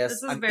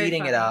hilarious. I'm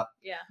eating it up.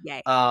 Yeah.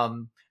 Yay.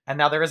 And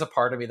now there is a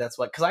part of me that's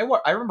like, because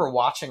I remember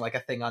watching like a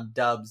thing on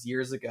dubs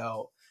years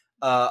ago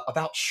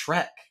about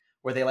Shrek,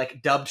 where they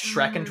like dubbed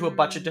Shrek into a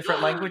bunch of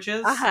different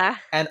languages.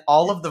 And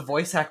all of the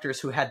voice actors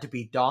who had to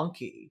be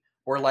Donkey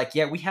were like,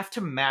 yeah, we have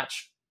to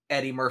match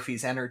Eddie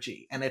Murphy's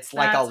energy. And it's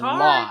like That's a hard.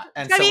 lot.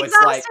 And so it's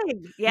like,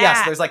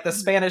 yes, there's like the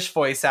Spanish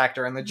voice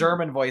actor and the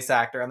German voice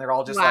actor, and they're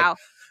all just like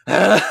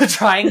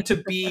trying to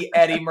be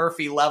Eddie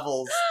Murphy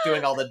levels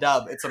doing all the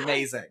dub. It's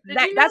amazing.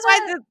 That's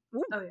why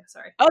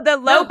the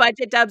low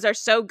budget dubs are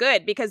so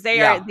good, because they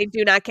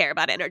do not care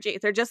about energy.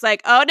 They're just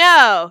like, oh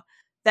no,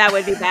 that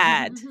would be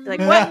bad. Like,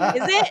 what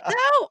is it?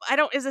 No, I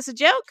don't. Is this a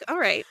joke? All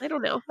right, I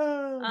don't know.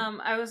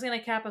 I was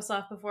gonna cap us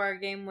off before our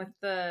game with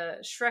the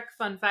Shrek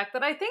fun fact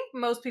that I think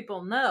most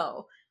people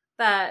know,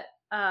 that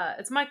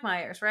it's Mike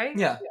Myers, right?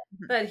 Yeah.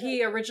 That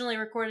he originally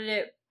recorded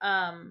it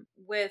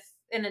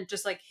in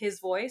just like his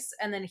voice,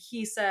 and then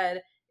he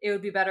said it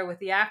would be better with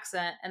the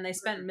accent, and they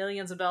spent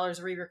millions of dollars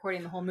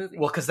re-recording the whole movie.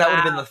 Well, because that would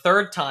have been the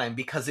third time,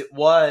 because it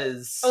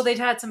was... Oh, they'd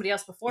had somebody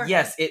else before.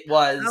 Yes, it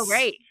was... Oh,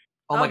 right.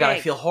 Oh my God, I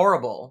feel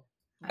horrible.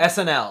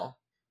 SNL.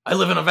 I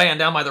live in a van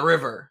down by the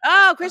river.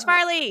 Oh, Chris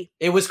Farley.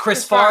 It was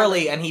Chris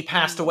Farley, and he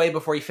passed away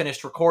before he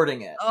finished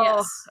recording it. Oh,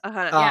 yes.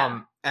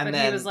 And but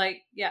then he was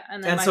like,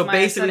 and then so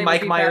basically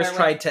Mike Myers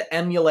tried to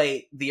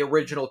emulate the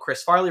original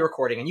Chris Farley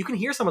recording, and you can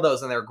hear some of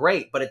those, and they're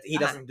great, but he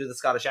doesn't do the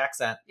Scottish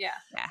accent. Yeah.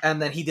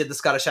 And then he did the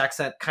Scottish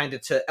accent kind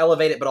of to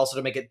elevate it, but also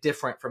to make it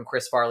different from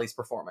Chris Farley's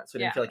performance. We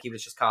didn't feel like he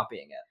was just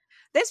copying it.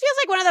 This feels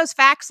like one of those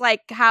facts,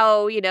 like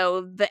how,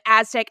 the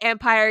Aztec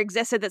Empire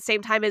existed at the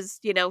same time as,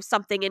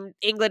 something in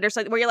England or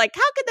something, where you're like,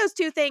 how could those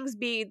two things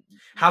be?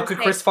 How could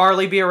Chris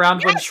Farley be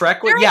around when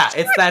Shrek was? Yeah,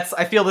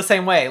 I feel the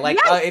same way. Like,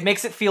 it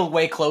makes it feel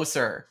way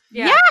closer.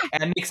 Yeah.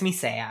 And it makes me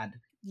sad.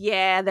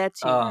 Yeah, that's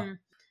because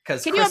can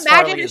Chris you imagine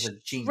Farley is a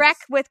genius. Shrek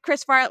with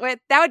Chris Farley?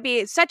 That would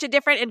be such a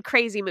different and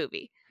crazy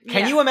movie.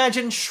 Can you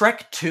imagine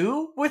Shrek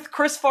 2 with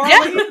Chris Farley? Yeah,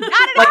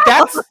 not at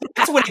all.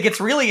 That's when it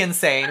gets really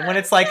insane, when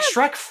it's like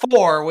Shrek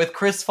 4 with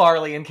Chris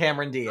Farley and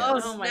Cameron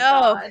Diaz. Oh my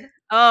God.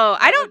 Oh,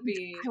 I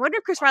wonder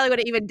if Chris Farley would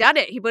have even done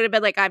it. He would have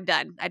been like, I'm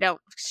done.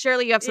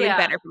 Surely you have something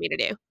better for me to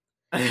do.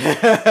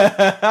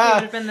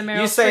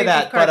 You say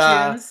that,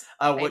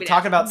 but we're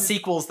talking about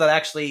sequels that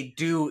actually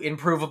do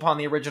improve upon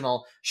the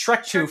original.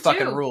 Shrek 2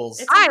 fucking rules.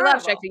 I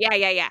love Shrek 2.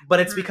 Yeah. But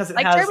it's because it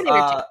has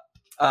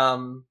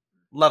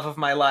love of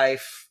my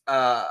life,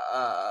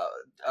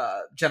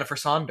 Jennifer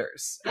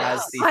Saunders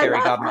as the fairy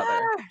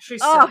godmother.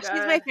 She's so good.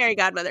 She's my fairy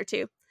godmother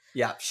too.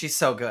 Yeah, she's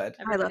so good.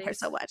 I love her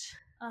so much.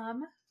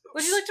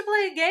 Would you like to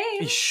play a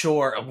game?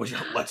 Sure.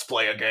 Let's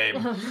play a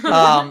game.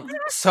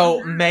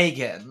 So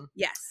Megan.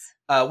 Yes.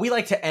 We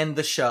like to end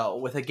the show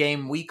with a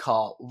game we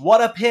call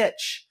What a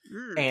Pitch.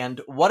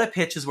 And What a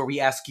Pitch is where we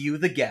ask you,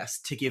 the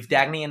guest, to give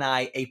Dagny and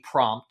I a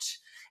prompt,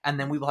 and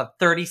then we will have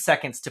 30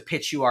 seconds to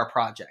pitch you our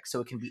project.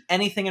 So it can be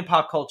anything in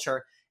pop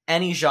culture,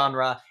 any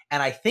genre,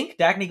 and I think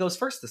Dagny goes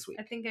first this week.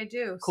 I think I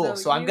do. Cool.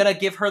 So I'm going to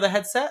give her the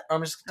headset, or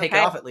I'm just going to take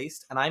it off at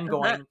least, and I'm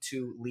going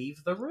to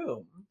leave the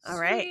room. All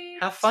right.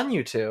 Have fun,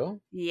 you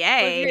two.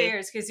 Yay. Plug your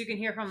ears, because you can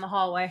hear from the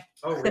hallway.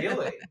 Oh,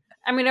 really?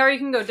 I mean, or you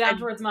can go down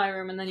towards my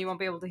room, and then you won't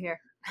be able to hear.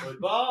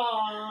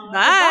 Goodbye.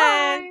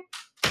 Bye.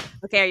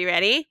 Okay, are you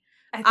ready?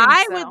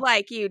 I would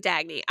like you,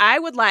 Dagny. I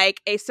would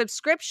like a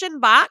subscription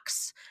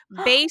box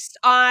based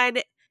on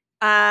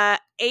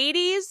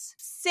 80s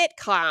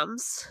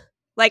sitcoms,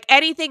 like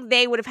anything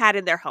they would have had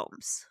in their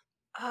homes.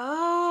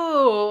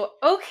 Oh,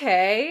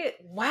 okay.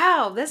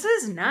 Wow, this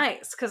is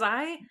nice, because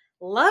I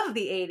love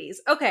the 80s.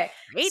 Okay,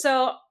 Great.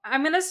 so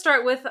I'm gonna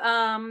start with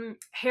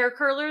hair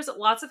curlers,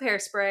 lots of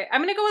hairspray.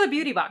 I'm gonna go with a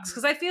beauty box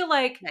because I feel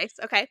like Nice.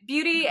 Okay.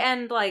 beauty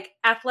and like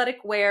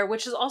athletic wear,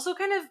 which is also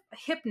kind of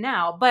hip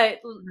now, but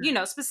you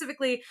know,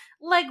 specifically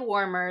leg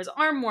warmers,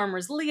 arm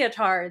warmers,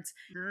 leotards,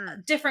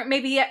 different,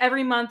 maybe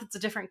every month it's a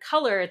different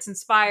color, it's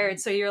inspired,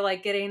 so you're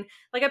like getting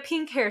like a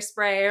pink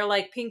hairspray or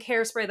like pink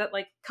hairspray that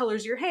like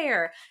colors your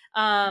hair.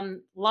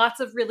 Lots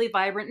of really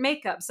vibrant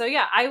makeup. So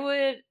yeah,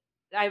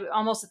 I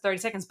almost at 30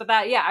 seconds, but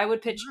I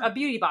would pitch a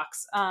beauty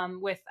box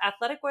with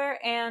athletic wear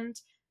and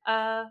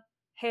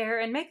hair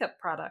and makeup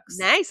products.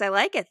 Nice. I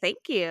like it.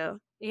 Thank you.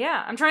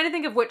 Yeah, I'm trying to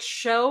think of which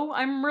show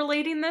I'm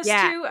relating this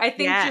to. I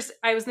think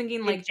I was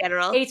thinking like in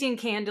general, 18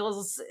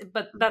 Candles,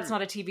 but that's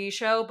not a TV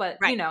show. But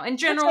you know, in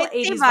That's general, right,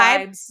 80s same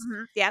vibe. vibes.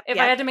 Yep. If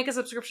I had to make a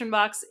subscription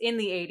box in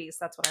the 80s,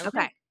 that's what I would.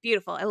 Okay,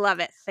 beautiful. I love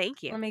it.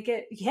 Thank you. I'll make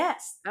it.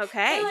 Yes.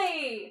 Okay.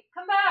 Billy,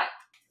 come back.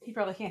 He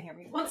probably can't hear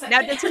me. One second.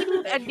 Now, does he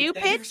need a new Thank you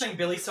for pitch? saying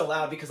Billy so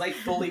loud because I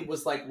fully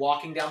was like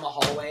walking down the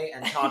hallway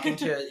and talking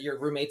to your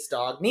roommate's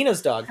dog,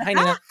 Nina's dog. Hi,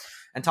 Nina.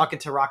 And talking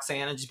to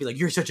Roxanne and just be like,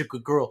 "You're such a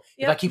good girl.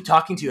 If I keep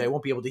talking to you, I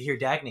won't be able to hear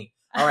Dagny."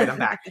 All right, I'm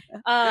back.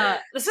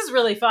 This is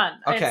really fun.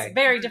 Okay. It's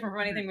very different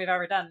from anything we've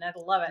ever done. I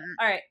love it.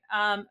 All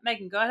right,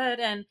 Megan, go ahead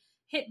and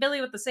hit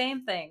Billy with the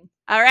same thing.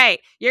 All right.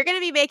 You're going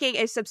to be making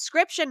a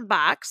subscription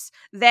box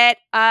that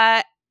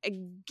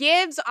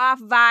gives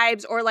off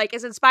vibes or like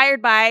is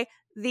inspired by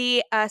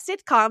the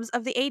sitcoms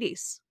of the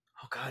 80s.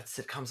 Oh God,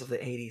 sitcoms of the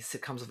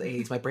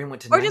 80s. My brain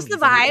went to Or 90s just the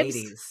and vibes.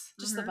 80s.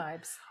 Just the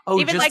vibes. Oh,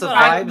 Even just like the what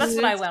vibes? That's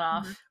what I went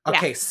off.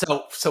 Okay,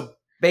 so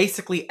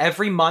basically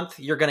every month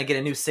you're going to get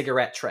a new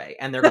cigarette tray,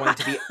 and they're going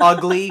to be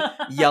ugly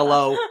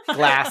yellow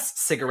glass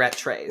cigarette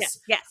trays.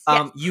 Yes.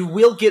 You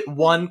will get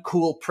one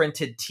cool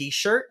printed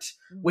t-shirt,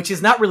 which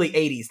is not really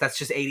 80s. That's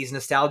just 80s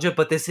nostalgia,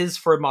 but this is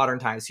for modern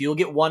times. So you'll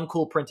get one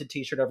cool printed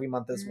t-shirt every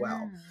month as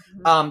well.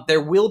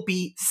 There will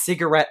be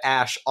cigarette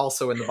ash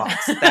also in the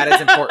box. That is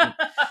important.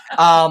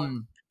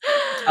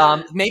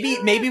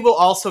 Maybe we'll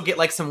also get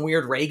like some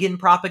weird Reagan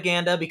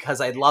propaganda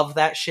because I love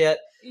that shit.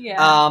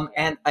 Yeah.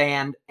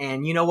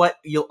 And you know what?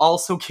 You'll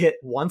also get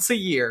once a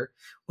year.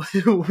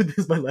 This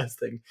is my last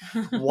thing.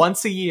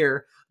 Once a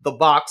year, the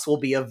box will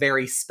be a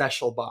very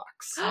special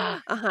box.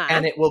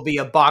 And it will be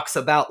a box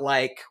about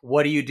like,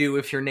 what do you do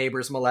if your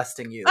neighbor's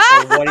molesting you?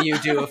 Or what do you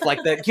do if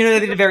like they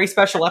did very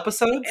special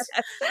episodes?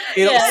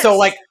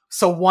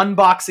 So one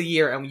box a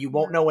year and you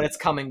won't know when it's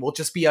coming will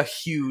just be a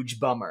huge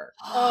bummer.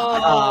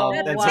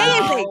 That's that's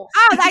amazing. Oh,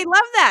 I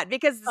love that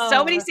because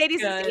so many 80s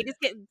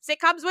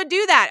sitcoms would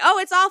do that. Oh,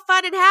 it's all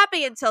fun and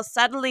happy until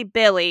suddenly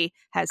Billy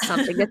has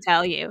something to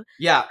tell you.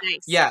 Yeah.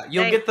 Nice. Yeah.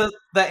 You'll get the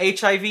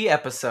HIV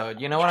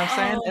episode. You know what I'm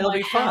saying? It'll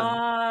be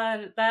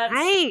fun.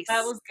 Nice.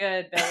 That was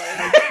good, Billy.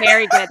 That was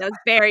very good. That was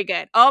very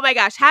good. Oh my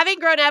gosh. Having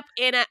grown up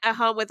in a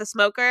home with a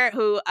smoker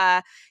who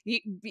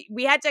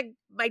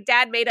my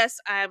dad made us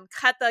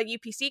cut the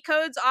UPC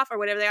codes off or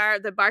whatever they are,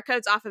 the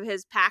barcodes off of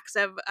his packs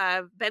of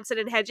Benson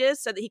and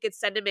Hedges so that he could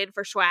send them in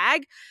for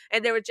swag.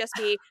 And there would just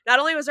be, not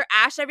only was there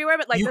ash everywhere,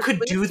 but like you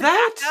could do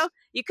that?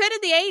 You could in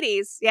the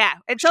 80s. Yeah.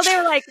 Until they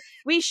were like,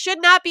 we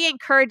should not be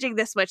encouraging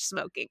this much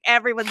smoking.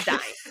 Everyone's dying.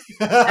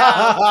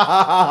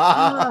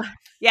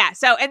 Yeah.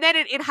 So, and then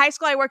in high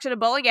school, I worked in a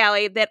bowling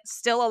alley that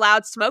still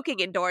allowed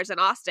smoking indoors in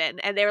Austin.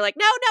 And they were like,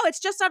 no, it's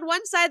just on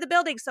one side of the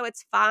building. So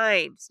it's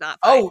fine. It's not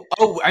fine.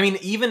 Oh, I mean,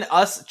 even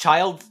us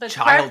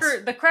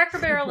the Cracker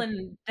Barrel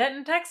in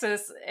Denton,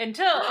 Texas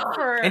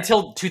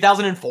until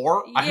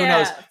 2004. Who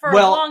knows? For a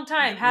long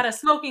time had a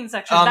smoking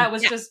section that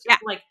was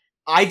like.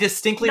 I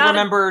distinctly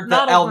remember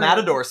the El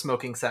Matador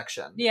smoking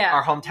section. Yeah.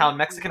 Our hometown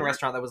Mexican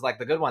restaurant that was like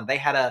the good one. They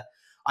had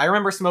I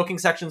remember smoking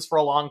sections for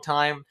a long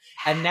time.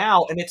 And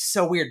now, and it's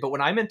so weird, but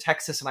when I'm in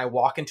Texas and I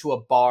walk into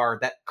a bar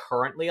that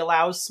currently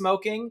allows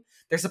smoking,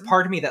 there's a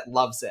part of me that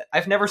loves it.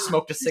 I've never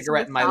smoked a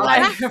cigarette in my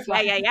life.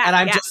 Yeah. And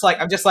I'm just like,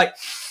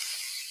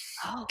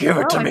 give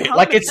it to me.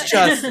 Like it's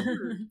just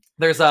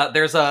there's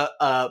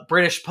a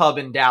British pub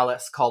in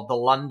Dallas called the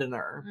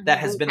Londoner that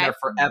has been there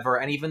forever.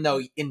 And even though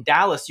in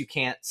Dallas you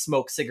can't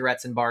smoke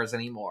cigarettes in bars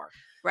anymore,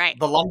 right?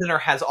 The Londoner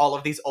has all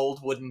of these old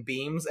wooden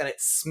beams, and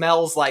it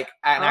smells like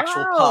an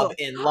actual pub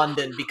in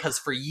London because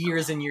for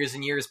years and years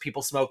and years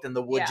people smoked and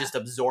the wood just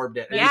absorbed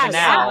it. And even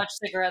now, much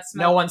cigarette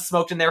smoke. No one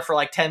smoked in there for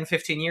like 10,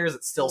 15 years.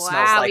 It still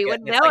smells like it.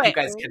 And it's like you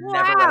guys can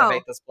never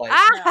renovate this place.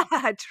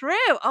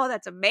 True. Oh,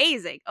 that's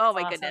amazing. Oh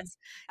my goodness.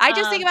 I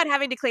just think about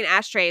having to clean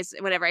ashtrays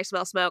whenever I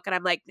smell smoke, and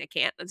I'm like, I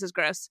can't. This is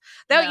gross.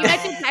 Though you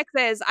mentioned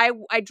Texas,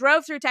 I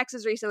drove through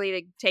Texas recently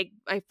to take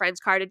my friend's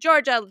car to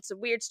Georgia. It's a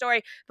weird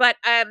story, but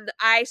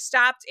I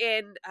stopped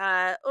in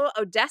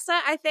Odessa,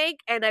 I think,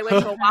 and I went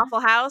to a Waffle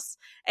House,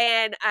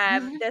 and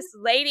this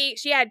lady,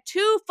 she had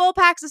 2 full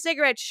packs of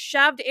cigarettes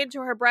shoved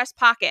into her breast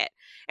pocket,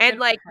 and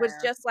was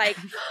just like,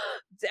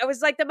 it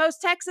was like the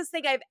most Texas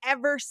thing I've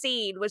ever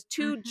seen. Was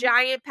 2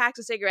 giant packs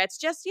of cigarettes,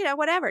 just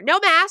whatever, no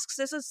masks.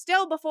 This is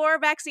still before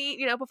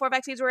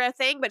vaccines were a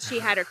thing, but she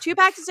had her 2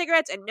 packs of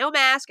cigarettes and no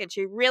mask, and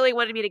she really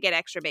wanted me to get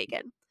extra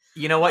bacon.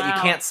 You know what? You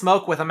Wow. can't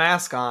smoke with a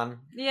mask on.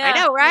 Yeah, I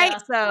know, right? yeah.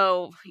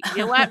 So you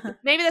know what?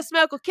 Maybe the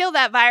smoke will kill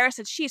that virus,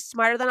 and she's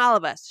smarter than all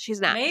of us.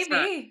 She's not. It's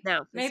not. Maybe.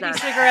 No, it's Maybe not.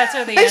 cigarettes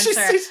are the She's-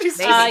 answer. she's-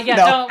 Maybe. Yeah,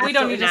 no. we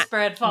don't need to Absolutely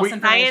spread false We-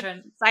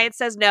 information. Science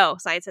says no.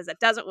 Science says it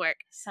doesn't work.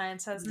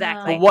 Science says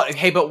Exactly. no.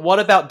 Well, but what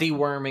about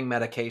deworming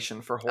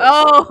medication for horses?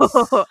 Oh,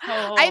 Oh.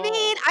 I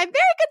mean, I'm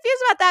very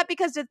confused about that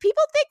because do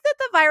people think that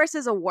the virus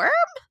is a worm?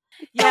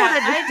 Yeah,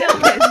 I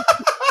don't.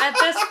 At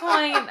this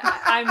point,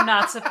 I'm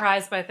not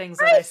surprised by things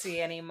that I see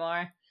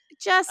anymore.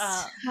 Just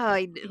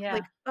yeah.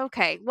 like,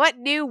 okay, what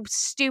new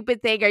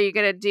stupid thing are you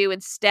gonna do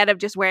instead of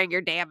just wearing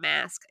your damn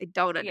mask? I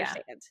don't Yeah.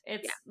 understand.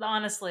 It's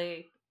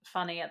honestly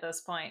funny at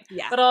this point.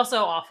 Yeah. But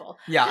also awful.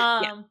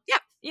 Yeah. Yeah.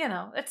 You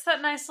know, it's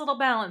that nice little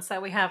balance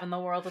that we have in the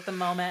world at the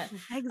moment.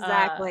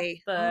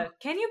 Exactly.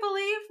 Can you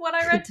believe what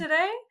I read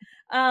today?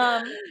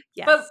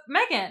 Yes. But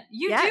Megan,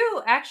 you Yeah.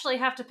 do actually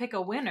have to pick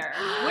a winner.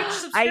 Which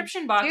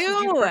subscription box would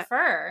you do.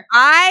 prefer?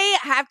 I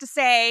have to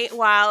say,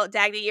 while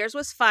Dagny Years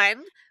was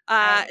fun,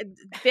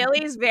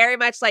 Billy's very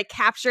much like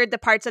captured the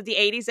parts of the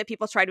 80s that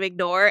people try to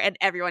ignore and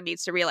everyone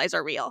needs to realize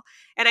are real.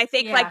 And I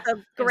think like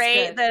the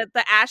gray,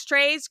 the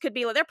ashtrays could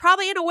be, they're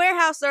probably in a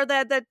warehouse, or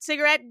the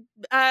cigarette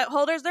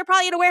holders, they're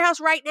probably in a warehouse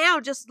right now,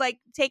 just like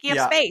taking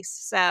up space.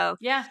 So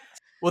yeah.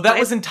 Well, that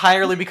was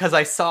entirely because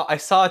I saw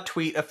a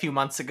tweet a few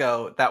months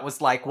ago that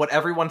was like what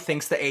everyone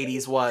thinks the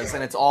 80s was,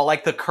 and it's all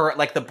like the current,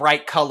 like the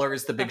bright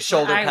colors, the big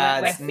shoulder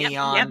pads,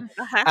 neon,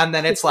 and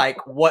then it's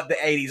like what the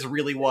 80s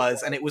really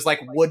was, and it was like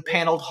wood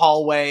paneled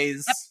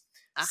hallways,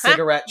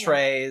 cigarette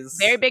trays,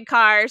 very big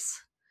cars.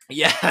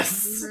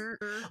 Yes.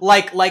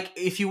 Like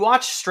if you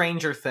watch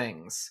Stranger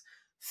Things,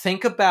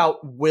 think about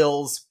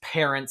Will's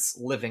parents'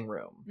 living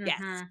room.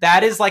 Yes.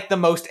 That is like the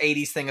most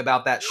 80s thing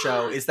about that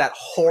show is that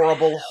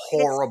horrible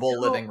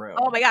living room.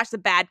 Oh my gosh, the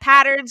bad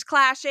patterns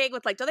clashing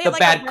with like, do they have like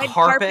bad a red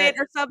carpet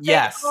or something?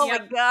 Yes. Oh my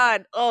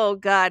god. Oh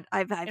god.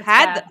 I've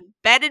had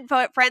been in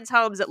friends'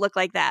 homes that look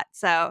like that.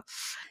 So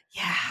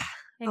yeah.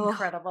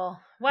 Incredible.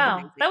 Wow.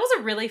 Amazing. That was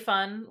a really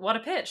fun What a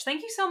Pitch.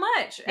 Thank you so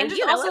much. And Thank just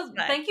you, that also was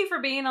fun. thank you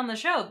for being on the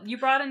show. You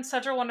brought in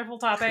such a wonderful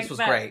topic This was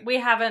that great. we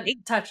haven't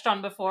touched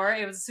on before.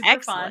 It was super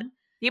Excellent. fun.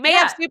 You may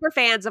have super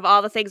fans of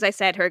all the things I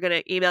said who are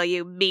going to email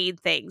you mean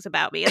things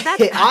about me. And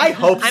that's I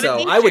hope I'm a so.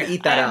 teacher. I would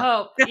eat that I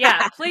up. hope.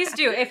 Yeah, please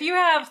do. If you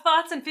have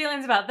thoughts and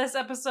feelings about this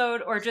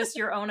episode or just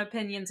your own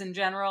opinions in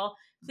general,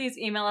 please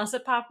email us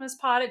at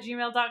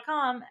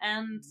popnusspod@gmail.com.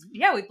 And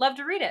yeah, we'd love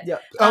to read it.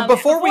 Yeah.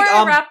 Before we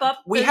I wrap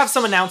up, we have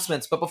some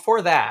announcements, but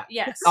before that,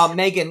 yes.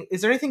 Megan,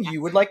 is there anything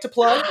you would like to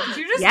plug? Did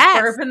you just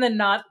Yes. burp and then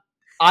not?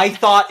 I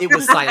thought it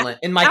was silent.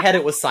 In my head,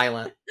 it was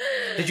silent.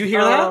 Did you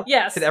hear that?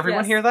 Yes. Did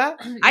everyone yes. hear that?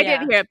 I Yeah.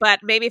 didn't hear it,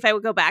 but maybe if I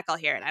would go back, I'll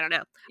hear it. I don't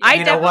know.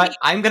 You know what?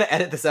 I'm going to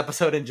edit this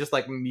episode and just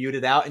like mute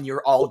it out, and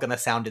you're all going to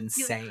sound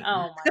insane.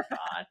 Oh my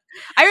god.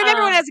 I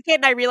remember when I was a kid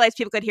and I realized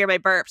people could hear my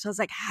burps. I was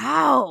like,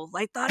 how?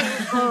 I thought,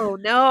 oh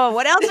no,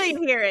 what else are you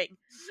hearing?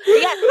 But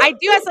yeah, I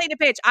do have something to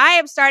pitch. I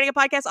am starting a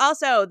podcast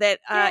also that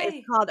is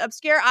Yay. called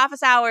Obscure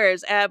Office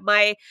Hours. And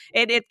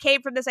it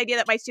came from this idea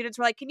that my students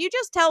were like, can you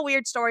just tell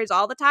weird stories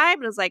all the time?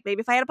 And I was like,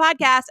 maybe if I had a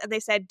podcast. And they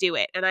said, do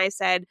it. And I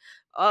said,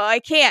 oh, I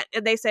can't.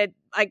 And they said,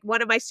 like,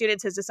 one of my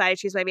students has decided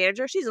she's my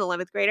manager. She's an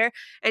 11th grader.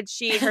 And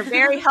her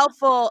very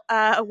helpful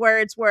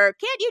words were,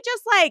 can't you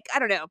just like, I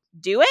don't know,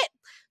 do it?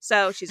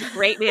 So she's a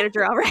great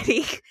manager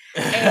already.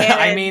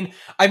 I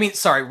mean,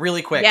 sorry,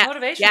 really quick. Yeah.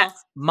 Motivational. Yes.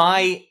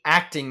 My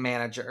acting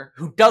manager,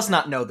 who does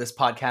not know this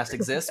podcast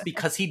exists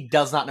because he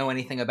does not know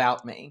anything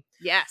about me,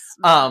 Yes.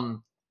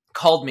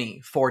 called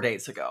me 4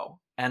 days ago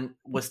and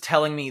was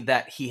telling me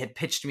that he had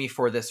pitched me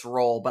for this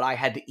role, but I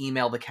had to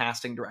email the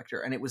casting director,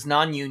 and it was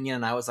non-union,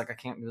 and I was like, I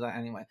can't do that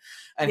anyway.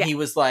 And he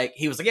was like,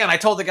 yeah, and I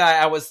told the guy,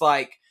 I was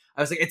like,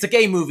 it's a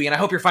gay movie, and I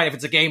hope you're fine if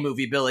it's a gay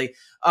movie, Billy.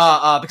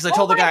 Because I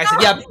told the guy, I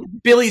said, yeah,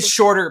 Billy's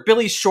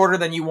shorter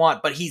than you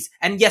want, but he's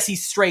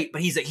straight,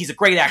 but he's a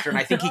great actor, and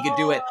I think he could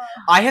do it.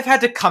 I have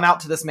had to come out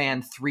to this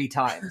man 3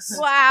 times.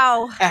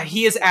 Wow.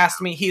 He has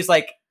asked me,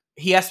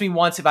 he asked me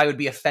once if I would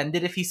be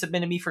offended if he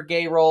submitted me for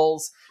gay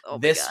roles. Oh my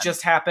This God.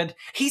 just happened.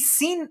 He's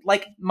seen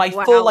like my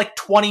Wow. full like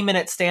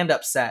 20-minute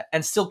stand-up set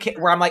and still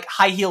where I'm like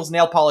high heels,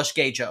 nail polish,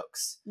 gay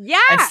jokes. Yeah.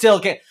 And still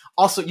get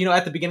also, you know,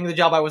 at the beginning of the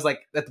job, I was like,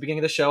 at the beginning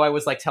of the show, I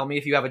was like, tell me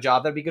if you have a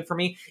job that'd be good for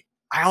me.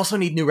 I also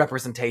need new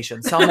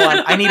representation.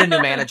 I need a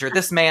new manager.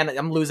 This man,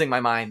 I'm losing my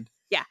mind.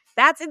 Yeah,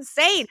 that's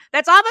insane.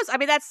 That's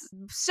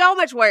so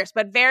much worse.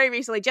 But very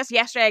recently, just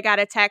yesterday, I got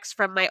a text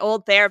from my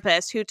old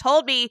therapist who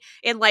told me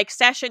in like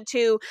session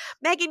 2,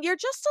 Megan, you're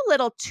just a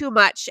little too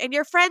much, and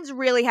your friends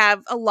really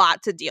have a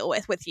lot to deal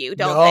with you,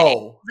 don't they?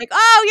 Like,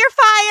 oh,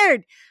 you're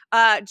fired.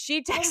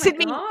 She texted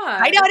me.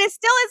 I know, and it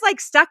still is like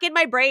stuck in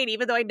my brain,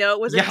 even though I know it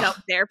was a dumb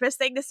therapist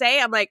thing to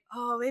say. I'm like,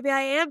 oh, maybe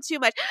I am too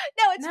much.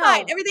 No, it's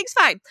fine. Everything's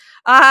fine.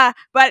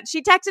 But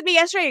she texted me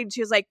yesterday and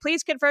she was like,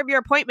 please confirm your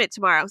appointment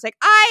tomorrow. I was like,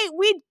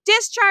 we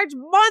discharged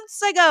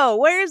months ago.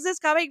 Where is this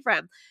coming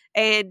from?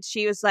 And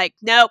she was like,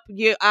 nope,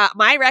 you,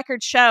 my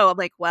records show. I'm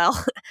like, well,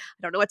 I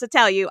don't know what to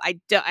tell you. I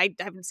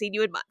haven't seen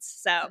you in months.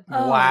 So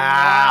Oh, wow,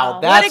 wow.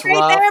 that's what a great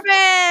rough.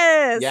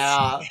 therapist.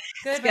 Yeah.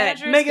 Good good.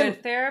 managers, Megan-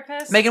 good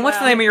therapists. Megan, what's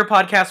the Wow. name of your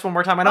podcast one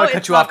more time? I know Oh, I cut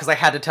it's you off called- because I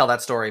had to tell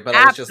that story, but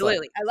I was just like,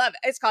 Absolutely. I love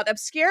it. It's called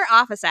Obscure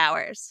Office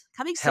Hours.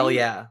 Coming soon. hell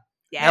yeah.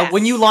 Yes. Now,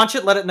 when you launch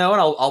it, let it know, and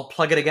I'll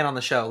plug it again on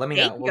the show. Let me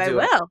know. Thank you. We'll I do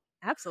it. will.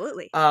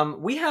 Absolutely.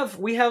 We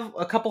have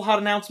a couple hot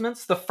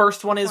announcements. The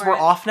first one is All we're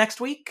right. off next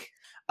week.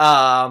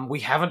 We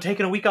haven't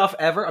taken a week off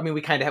ever. I mean,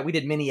 we kind of we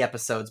did mini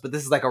episodes, but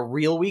this is like a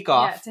real week Yeah,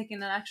 off. taking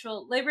an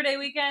actual Labor Day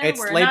weekend. It's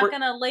We're Labor- not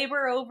going to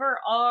labor over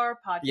our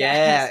podcast.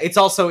 Yeah, it's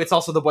also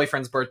the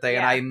boyfriend's birthday,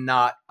 and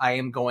Yeah. I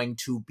am going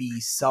to be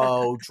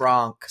so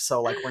drunk,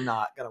 so like we're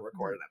not gonna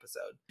record an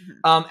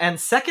episode. Mhm. And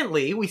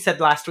secondly, we said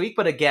last week,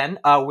 but again,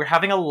 we're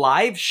having a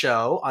live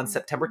show on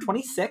September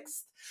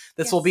 26th.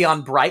 This will be Yes.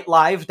 on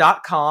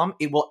brightlive.com.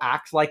 It will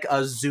act like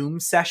a Zoom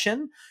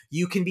session.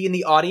 You can be in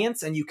the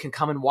audience and you can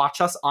come and watch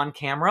us on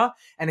camera.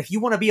 And if you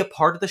want to be a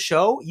part of the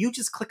show, you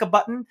just click a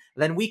button,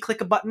 then we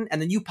click a button,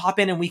 and then you pop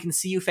in and we can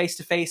see you face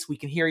to face. We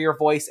can hear your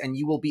voice and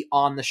you will be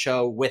on the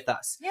show with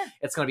us. Yeah.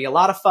 It's going to be a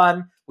lot of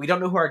fun. We don't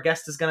know who our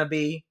guest is going to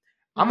be.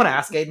 I'm going to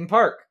ask Aiden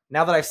Park.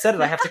 Now that I've said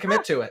it, I have to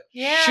commit to it.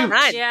 Yeah, Shoot.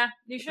 Fun. yeah,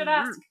 you should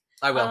Mhm. ask.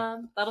 I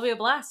will. That'll be a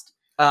blast.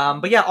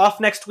 But yeah, off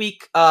next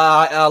week.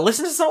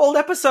 Listen to some old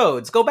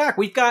episodes. Go back.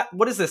 We've got,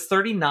 what is this,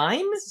 39?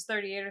 This is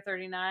 38 or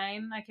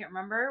 39. I can't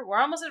remember. We're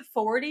almost at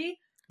 40.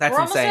 That's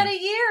We're insane. almost at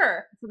a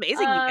year. It's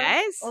amazing, you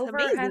guys. Over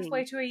amazing.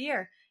 halfway to a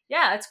year.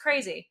 Yeah, it's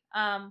crazy.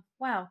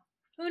 Wow.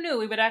 Who knew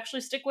we would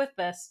actually stick with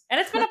this? And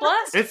it's been a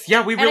blast. We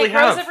and really it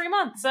grows have. every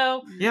month.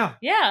 So, Yeah.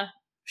 yeah.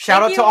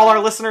 Shout Thank out to you all all. our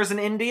listeners in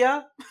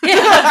India.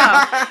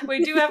 Yeah.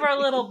 We do have our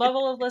little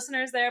bubble of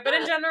listeners there. But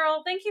in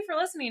general, thank you for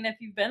listening if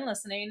you've been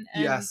listening.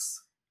 And Yes.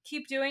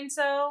 keep doing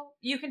so.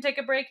 You can take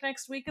a break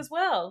next week as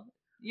well.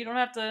 You don't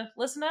have to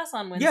listen to us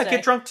on Wednesday. Yeah,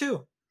 get drunk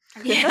too.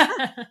 Yeah.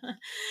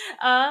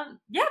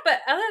 But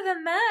other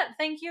than that,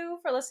 thank you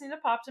for listening to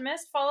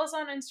Poptimist. Follow us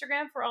on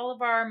Instagram for all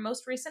of our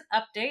most recent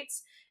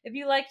updates. If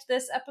you liked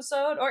this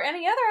episode or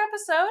any other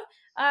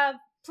episode,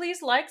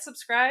 please like,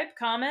 subscribe,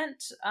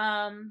 comment,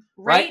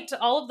 rate,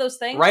 all of those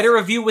things. Write a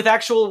review with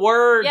actual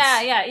words.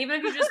 Yeah. Even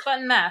if you just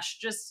button mash,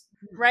 just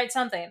write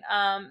something.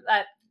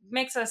 That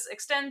makes us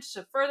extend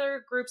to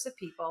further groups of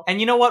people. And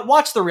you know what?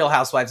 Watch The Real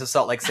Housewives of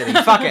Salt Lake City.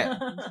 Fuck it.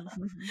 If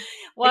you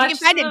Watch can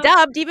find the- it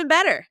dubbed, even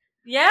better.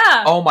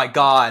 Yeah. Oh my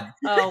God.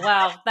 Oh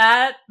wow,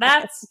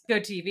 that's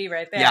good TV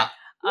right there. Yeah.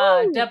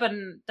 Woo.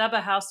 Dub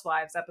a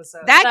Housewives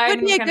episode. That I could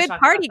mean, be we're a gonna good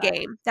talk party about that.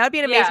 game. That would be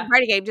an amazing Yeah.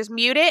 party game. Just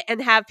mute it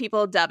and have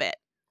people dub it.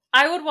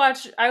 I would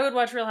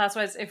watch Real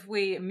Housewives if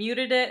we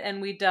muted it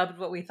and we dubbed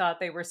what we thought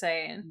they were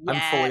saying. I'm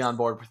fully Yes. on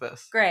board with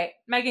this. Great,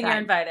 Megan, you're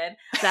Done. invited.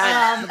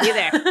 Done. I'll be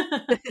there.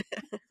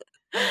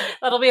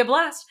 That'll be a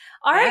blast.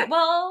 All right. Yeah.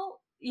 Well,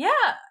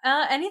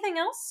 yeah. Anything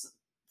else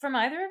from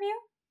either of you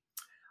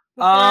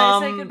before I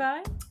say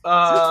goodbye? This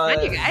was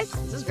fun, you guys.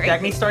 This is great.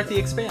 Dagny, start The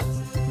Expanse.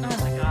 Oh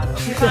my god.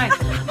 Okay,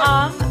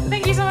 fine.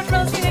 Thank you so much for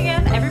listening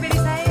again. Everybody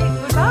say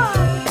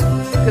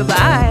goodbye.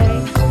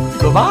 Goodbye.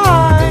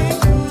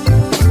 Goodbye.